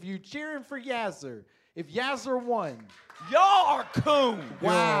you cheering for Yassir. If Yassir won. Y'all are coon.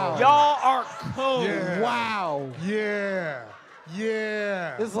 Wow. Y'all are coon. Yeah. Wow. Yeah.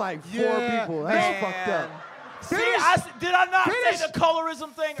 Yeah. It's like 4 people. That's fucked up. See, did I not say the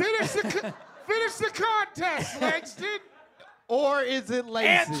colorism thing? Finish the contest, Langston. Or is it Laci?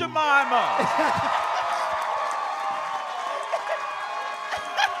 Aunt Jemima.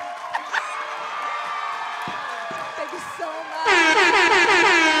 Thank you so much.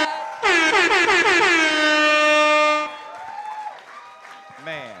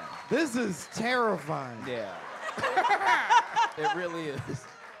 Man. This is terrifying. Yeah. It really is.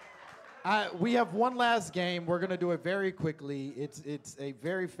 We have one last game. We're gonna do it very quickly. It's a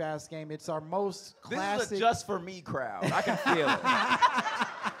very fast game. It's our most classic. This is a just for me crowd. I can feel it.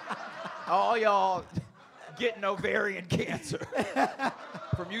 All y'all getting ovarian cancer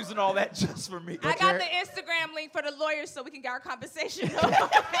from using all that just for me. I got the Instagram link for the lawyers so we can get our compensation.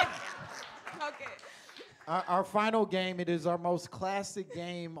 Okay. Our final game. It is our most classic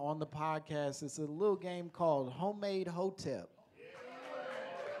game on the podcast. It's a little game called Homemade Hotep.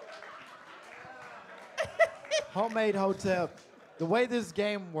 Homemade Hotep. The way this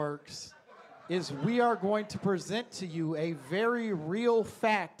game works is we are going to present to you a very real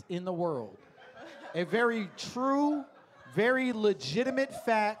fact in the world. A very true, very legitimate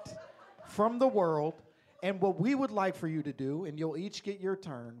fact from the world. And what we would like for you to do, and you'll each get your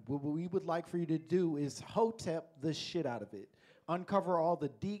turn, what we would like for you to do is Hotep the shit out of it. Uncover all the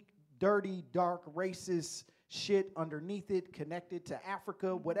deep, dirty, dark, racist shit underneath it, connected to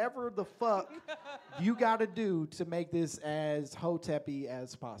Africa, whatever the fuck you gotta do to make this as Hotep-y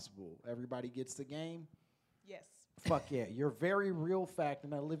as possible. Everybody gets the game? Yes. Fuck yeah. Your very real fact,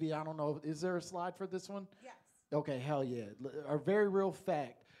 and Olivia, I don't know, is there a slide for this one? Yes. Okay, hell yeah. Our very real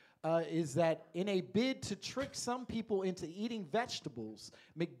fact is that in a bid to trick some people into eating vegetables,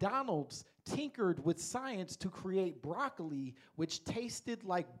 McDonald's tinkered with science to create broccoli, which tasted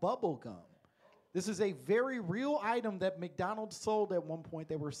like bubble gum. This is a very real item that McDonald's sold at one point.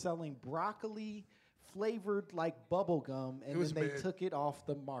 They were selling broccoli flavored like bubble gum, and then they took it off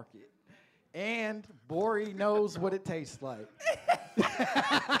the market. And Bori knows what it tastes like.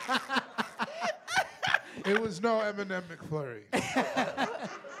 It was no M&M McFlurry.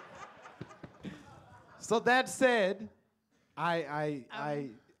 So that said, I'm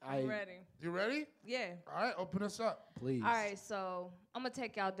ready. You ready? Yeah. All right, open us up. Please. All right, so I'm going to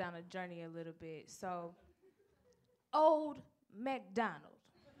take y'all down a journey a little bit. So, old MacDonald.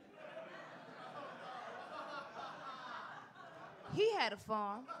 He had a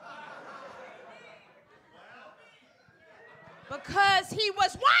farm. Because he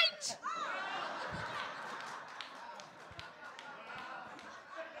was white.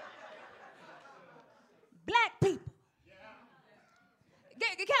 Black people.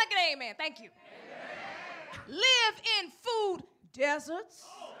 Can I get an amen? Thank you. Live in food deserts.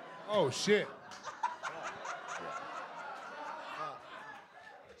 Oh, shit.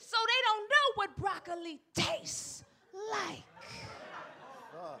 So they don't know what broccoli tastes like.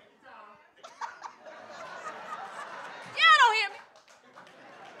 Y'all don't hear me?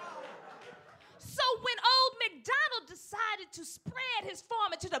 So when old MacDonald decided to spread his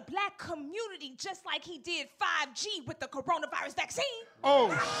farm into the black community just like he did 5G with the coronavirus vaccine.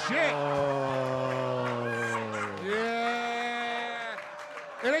 Oh, shit. Yeah.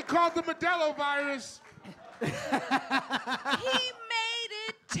 And they called the Modelo virus. He made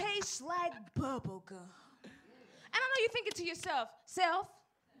it taste like bubble gum. And I know you're thinking to yourself, self,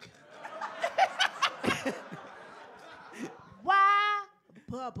 why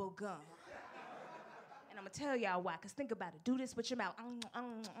bubble gum? And I'm gonna tell y'all why, because think about it. Do this with your mouth.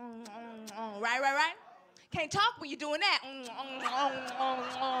 Right? Can't talk when you're doing that.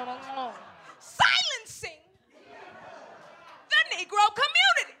 Silencing the Negro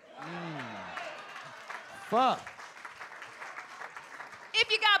community. Fuck. If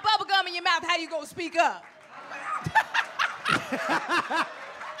you got bubble gum in your mouth, how you gonna speak up?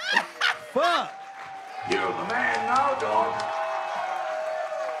 Fuck. You're the man now, dog.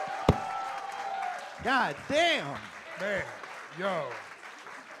 God damn. Man, yo.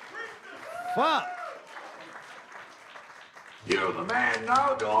 Fuck. You're the man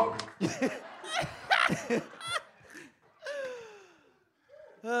now, dog.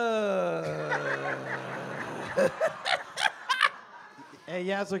 Hey,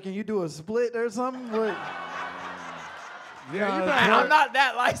 Yassir, can you do a split or something? What? I'm not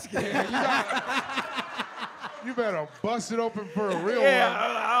that light skinned. You better bust it open for a real Yeah, one.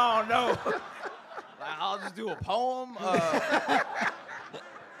 I don't know. I'll just do a poem.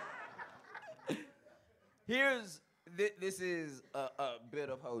 This is a bit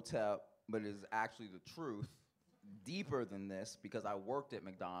of hotep, but it's actually the truth. Deeper than this, because I worked at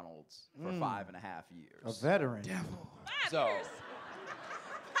McDonald's for 5.5 years. A veteran. Devil. 5 years. 5 years.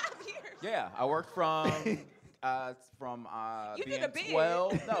 Yeah, I worked from You did a bid.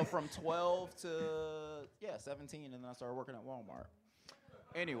 12 to 17, and then I started working at Walmart.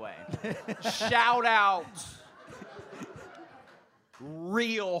 Anyway, shout out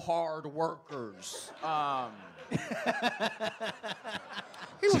real hard workers.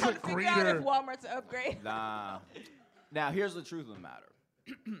 He was Trying a to figure out if greeter. Walmart's an upgrade. Nah. Now, here's the truth of the matter.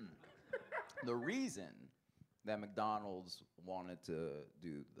 The reason that McDonald's wanted to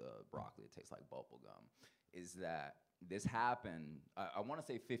do the broccoli that tastes like bubble gum is that this happened, I want to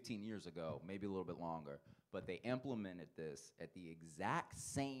say 15 years ago, maybe a little bit longer, but they implemented this at the exact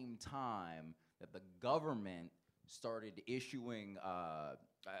same time that the government started issuing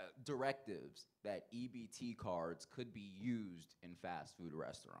directives that EBT cards could be used in fast food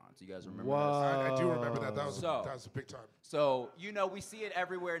restaurants. You guys remember this? I do remember that. That was a big time. So, we see it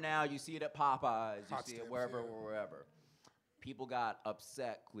everywhere now. You see it at Popeyes. You see it wherever. People got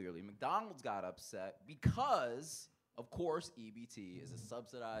upset, clearly. McDonald's got upset because, of course, EBT is a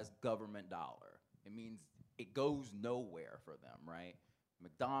subsidized government dollar. It means it goes nowhere for them, right?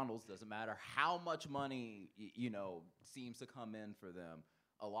 McDonald's, doesn't matter how much money, seems to come in for them,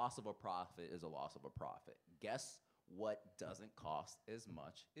 a loss of a profit is a loss of a profit. Guess what doesn't cost as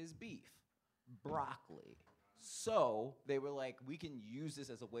much as beef? Broccoli. So they were like, we can use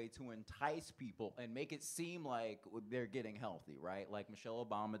this as a way to entice people and make it seem like they're getting healthy, right? Like Michelle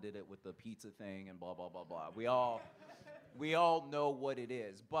Obama did it with the pizza thing and blah, blah, blah, blah. We all know what it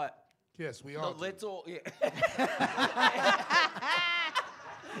is, but yes, we all. We with you.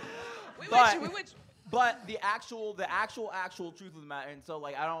 But the actual truth of the matter, and so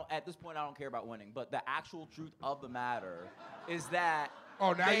at this point I don't care about winning, but the actual truth of the matter is that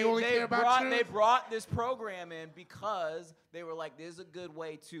you only care about truth? They brought this program in because they were like, this is a good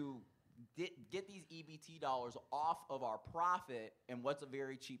way to get these EBT dollars off of our profit, and what's a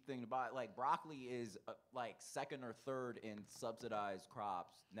very cheap thing to buy? Like broccoli is second or third in subsidized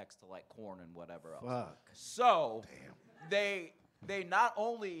crops next to corn and whatever else. Fuck. So they not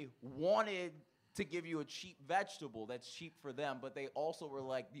only wanted to give you a cheap vegetable that's cheap for them, but they also were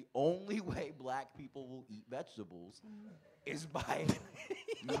like, the only way black people will eat vegetables is by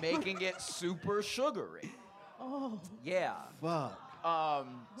making it super sugary. Oh. Yeah. Fuck.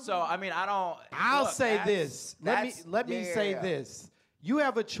 So I mean, I don't. I'll look, say this. Let me say yeah. this. You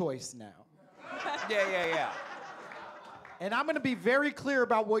have a choice now. Yeah. And I'm going to be very clear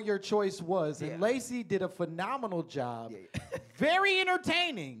about what your choice was. And Laci did a phenomenal job. Very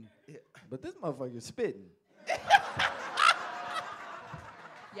entertaining. But this motherfucker's spitting.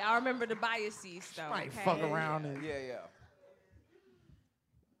 Y'all remember the biases, though. Might fuck around and Yeah.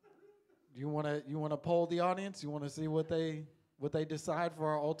 You want to poll the audience? You want to see what they decide for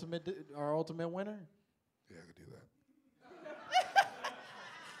our ultimate winner? Yeah, I could do that.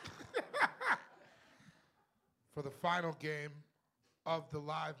 For the final game of the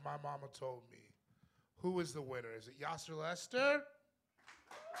live My Mama Told Me, who is the winner? Is it Yassir Lester?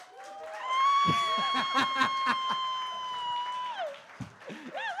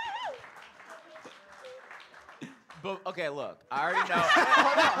 But okay, look, I already know.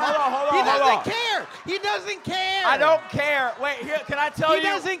 Hold on. He doesn't care. He doesn't care. I don't care. Wait, here, can I tell you? He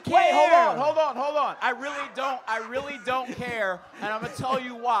doesn't care. Wait, hold on. I really don't care, and I'm gonna tell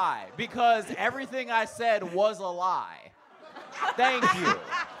you why. Because everything I said was a lie. Thank you.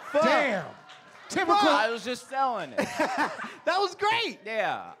 Damn. Typical. I was just selling it. That was great.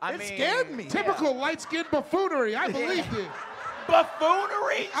 Yeah, It scared me. Typical light-skinned buffoonery. I believed it.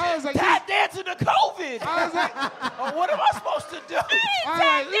 Buffoonery? I was like, tap dancing to COVID. I was like, what am I supposed to do? I was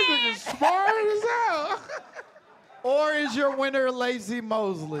like, this nigga's smart as hell. Or is your winner Laci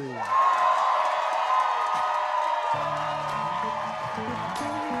Mosley?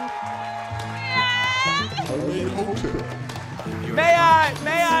 May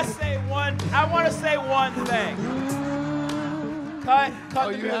I say one? I want to say one thing. Cut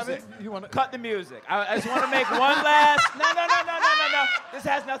the music. Cut the music. I just want to make one last. No. This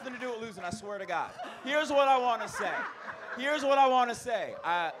has nothing to do with losing. I swear to God. Here's what I want to say.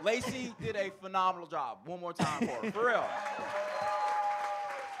 Laci did a phenomenal job. One more time for her, for real.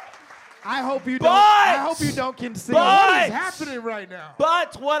 I hope you But- don't. I hope you don't concede. What is happening right now?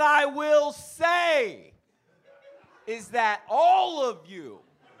 But what I will say is that all of you,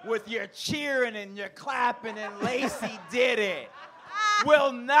 with your cheering and your clapping and Laci did it,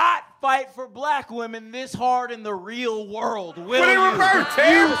 will not fight for black women this hard in the real world, will you?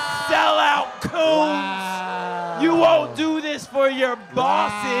 You sellout coons. Wow. You won't do this for your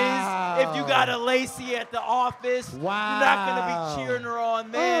bosses if you got a Laci at the office. You're not going to be cheering her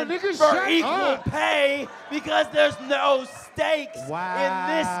on then nigga, for shut equal up. pay because there's no stakes in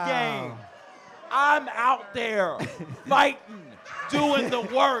this game. I'm out there fighting, doing the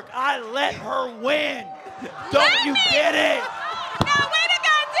work. I let her win. Don't you get it? Now wait a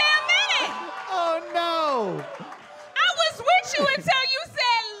goddamn minute. Oh no. I was with you until you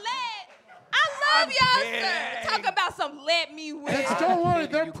said let. I love y'all, sir. Talk about some let me win. Don't worry,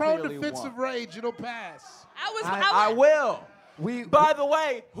 they're You prone to clearly fits won. of rage. It'll pass. I will. By the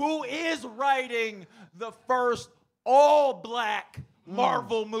way, who is writing the first all-black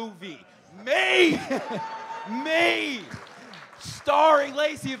Marvel movie? Me! Me! Starring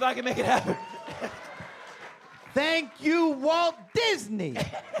Laci, if I can make it happen. Thank you, Walt Disney.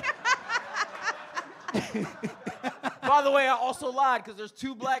 By the way, I also lied because there's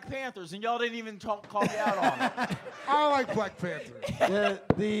 2 Black Panthers and y'all didn't even call me out on it. I like Black Panther.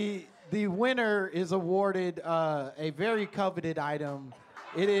 The winner is awarded a very coveted item.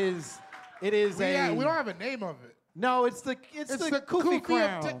 It is we don't have a name of it. No, it's the Kufi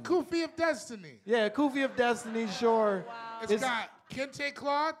crown. Kufi of Destiny. Yeah, Kufi of Destiny, sure. It's got kente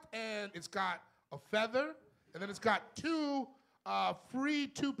cloth, and it's got a feather, and then it's got 2 free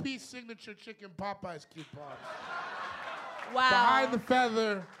 2-piece signature chicken Popeyes coupons. Wow. Behind the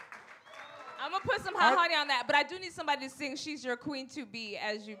feather. I'm gonna put some hot honey on that, but I do need somebody to sing "She's Your Queen to Be"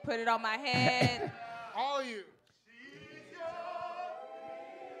 as you put it on my head. All of you.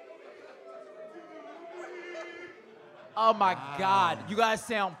 Oh my God, you guys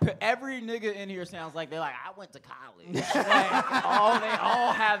sound. Every nigga in here sounds like they're like, I went to college. Like, they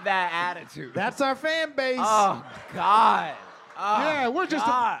all have that attitude. That's our fan base. Oh God. Oh, Yeah, we're just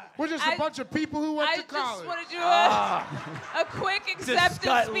God. a bunch of people who went to I college. just want to do a quick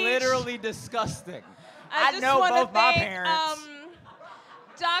acceptance speech. Literally disgusting. I just know wanna both my thank, parents.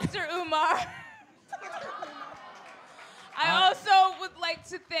 Dr. Umar. I also would like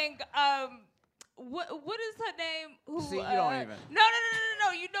to thank what is her name? Who, See, you don't even. No.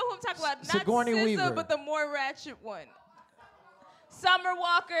 You know who I'm talking about. Not Sigourney SZA, Weaver. but the more ratchet one. Summer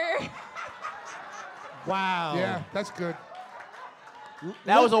Walker. Wow. Yeah, that's good.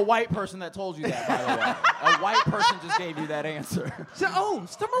 That was a white person that told you that, by the way. A white person just gave you that answer. Summer Walker.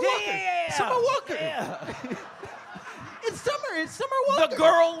 Yeah. Summer Walker. Yeah. It's Summer Walker. The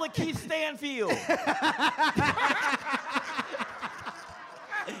girl Lakeith Stanfield.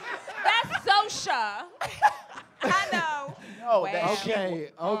 That's Zosha. I know. No,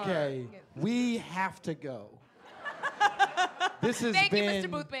 Okay. We have to go. This has Thank you, been. Mr.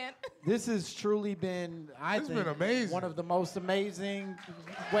 Boothman. This has truly been, I It's think, been amazing. one of the most amazing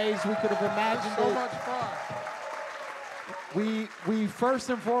ways we could have imagined So it. much fun. We first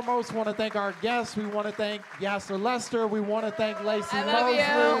and foremost want to thank our guests. We want to thank Yassir Lester. We want to thank Laci I love Mosley. you.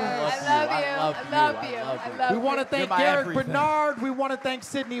 I love you. We want to thank You're my Garrick everything. Bernard. We want to thank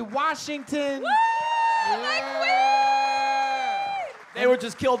Sydney Washington. They were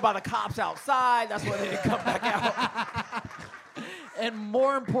just killed by the cops outside. That's why they didn't come back out. And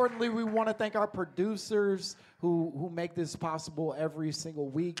more importantly, we want to thank our producers who make this possible every single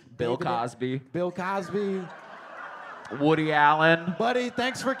week. Bill Cosby. Bill Cosby. Woody Allen. Buddy,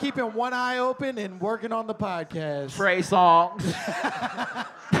 thanks for keeping one eye open and working on the podcast. Trey Songz.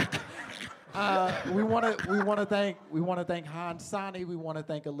 We want to thank Han Sani. We want to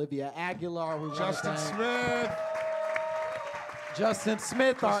thank Olivia Aguilar. We want to Justin thank Smith. Justin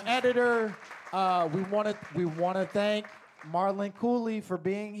Smith, our editor. We want to thank Marlon Cooley for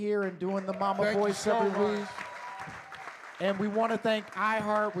being here and doing the Momma Thank you voice so every much. week. And we want to thank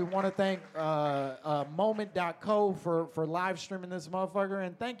iHeart. We want to thank Moment.co for live streaming this motherfucker.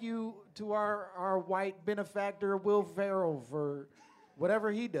 And thank you to our white benefactor, Will Ferrell, for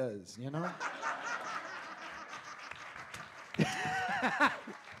whatever he does, you know?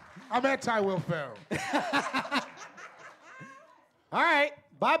 I'm anti-Will Ferrell. All right.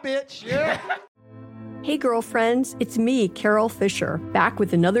 Bye, bitch. Yeah. Hey, girlfriends, it's me, Carol Fisher, back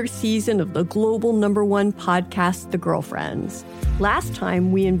with another season of the global #1 podcast, The Girlfriends. Last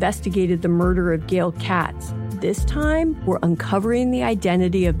time, we investigated the murder of Gail Katz. This time, we're uncovering the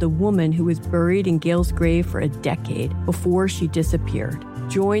identity of the woman who was buried in Gail's grave for a decade before she disappeared.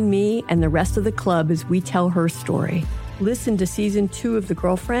 Join me and the rest of the club as we tell her story. Listen to Season 2 of The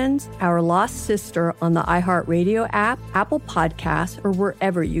Girlfriends, Our Lost Sister on the iHeartRadio app, Apple Podcasts, or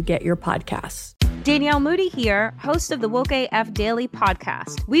wherever you get your podcasts. Danielle Moody here, host of the Woke AF Daily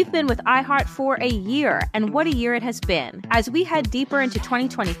podcast. We've been with iHeart for a year, and what a year it has been. As we head deeper into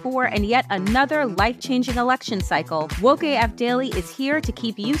 2024 and yet another life-changing election cycle, Woke AF Daily is here to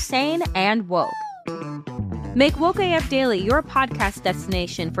keep you sane and woke. Make Woke AF Daily your podcast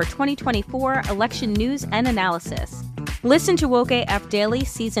destination for 2024 election news and analysis. Listen to Woke AF Daily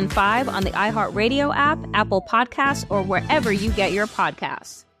Season 5 on the iHeartRadio app, Apple Podcasts, or wherever you get your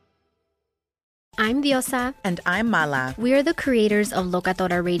podcasts. I'm Diosa. And I'm Mala. We are the creators of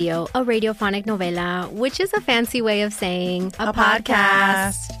Locatora Radio, a radiophonic novela, which is a fancy way of saying a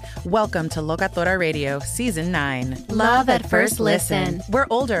podcast. Welcome to Locatora Radio Season 9. Love at first listen. We're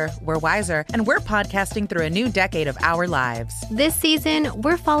older, we're wiser, and we're podcasting through a new decade of our lives. This season,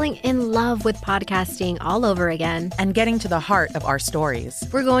 we're falling in love with podcasting all over again. And getting to the heart of our stories.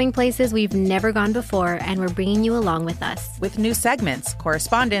 We're going places we've never gone before, and we're bringing you along with us. With new segments,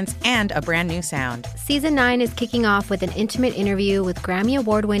 correspondence, and a brand new sound. Season 9 is kicking off with an intimate interview with Grammy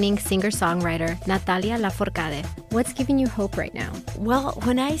Award-winning singer-songwriter Natalia Lafourcade. What's giving you hope right now? Well,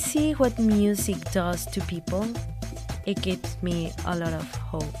 when I see what music does to people, it gives me a lot of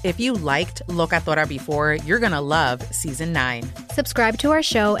hope. If you liked Locatora before, you're going to love Season 9. Subscribe to our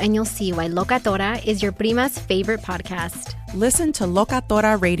show and you'll see why Locatora is your prima's favorite podcast. Listen to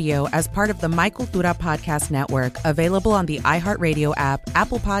Locatora Radio as part of the My Cultura Podcast Network, available on the iHeartRadio app,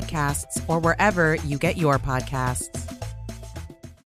 Apple Podcasts, or wherever you get your podcasts.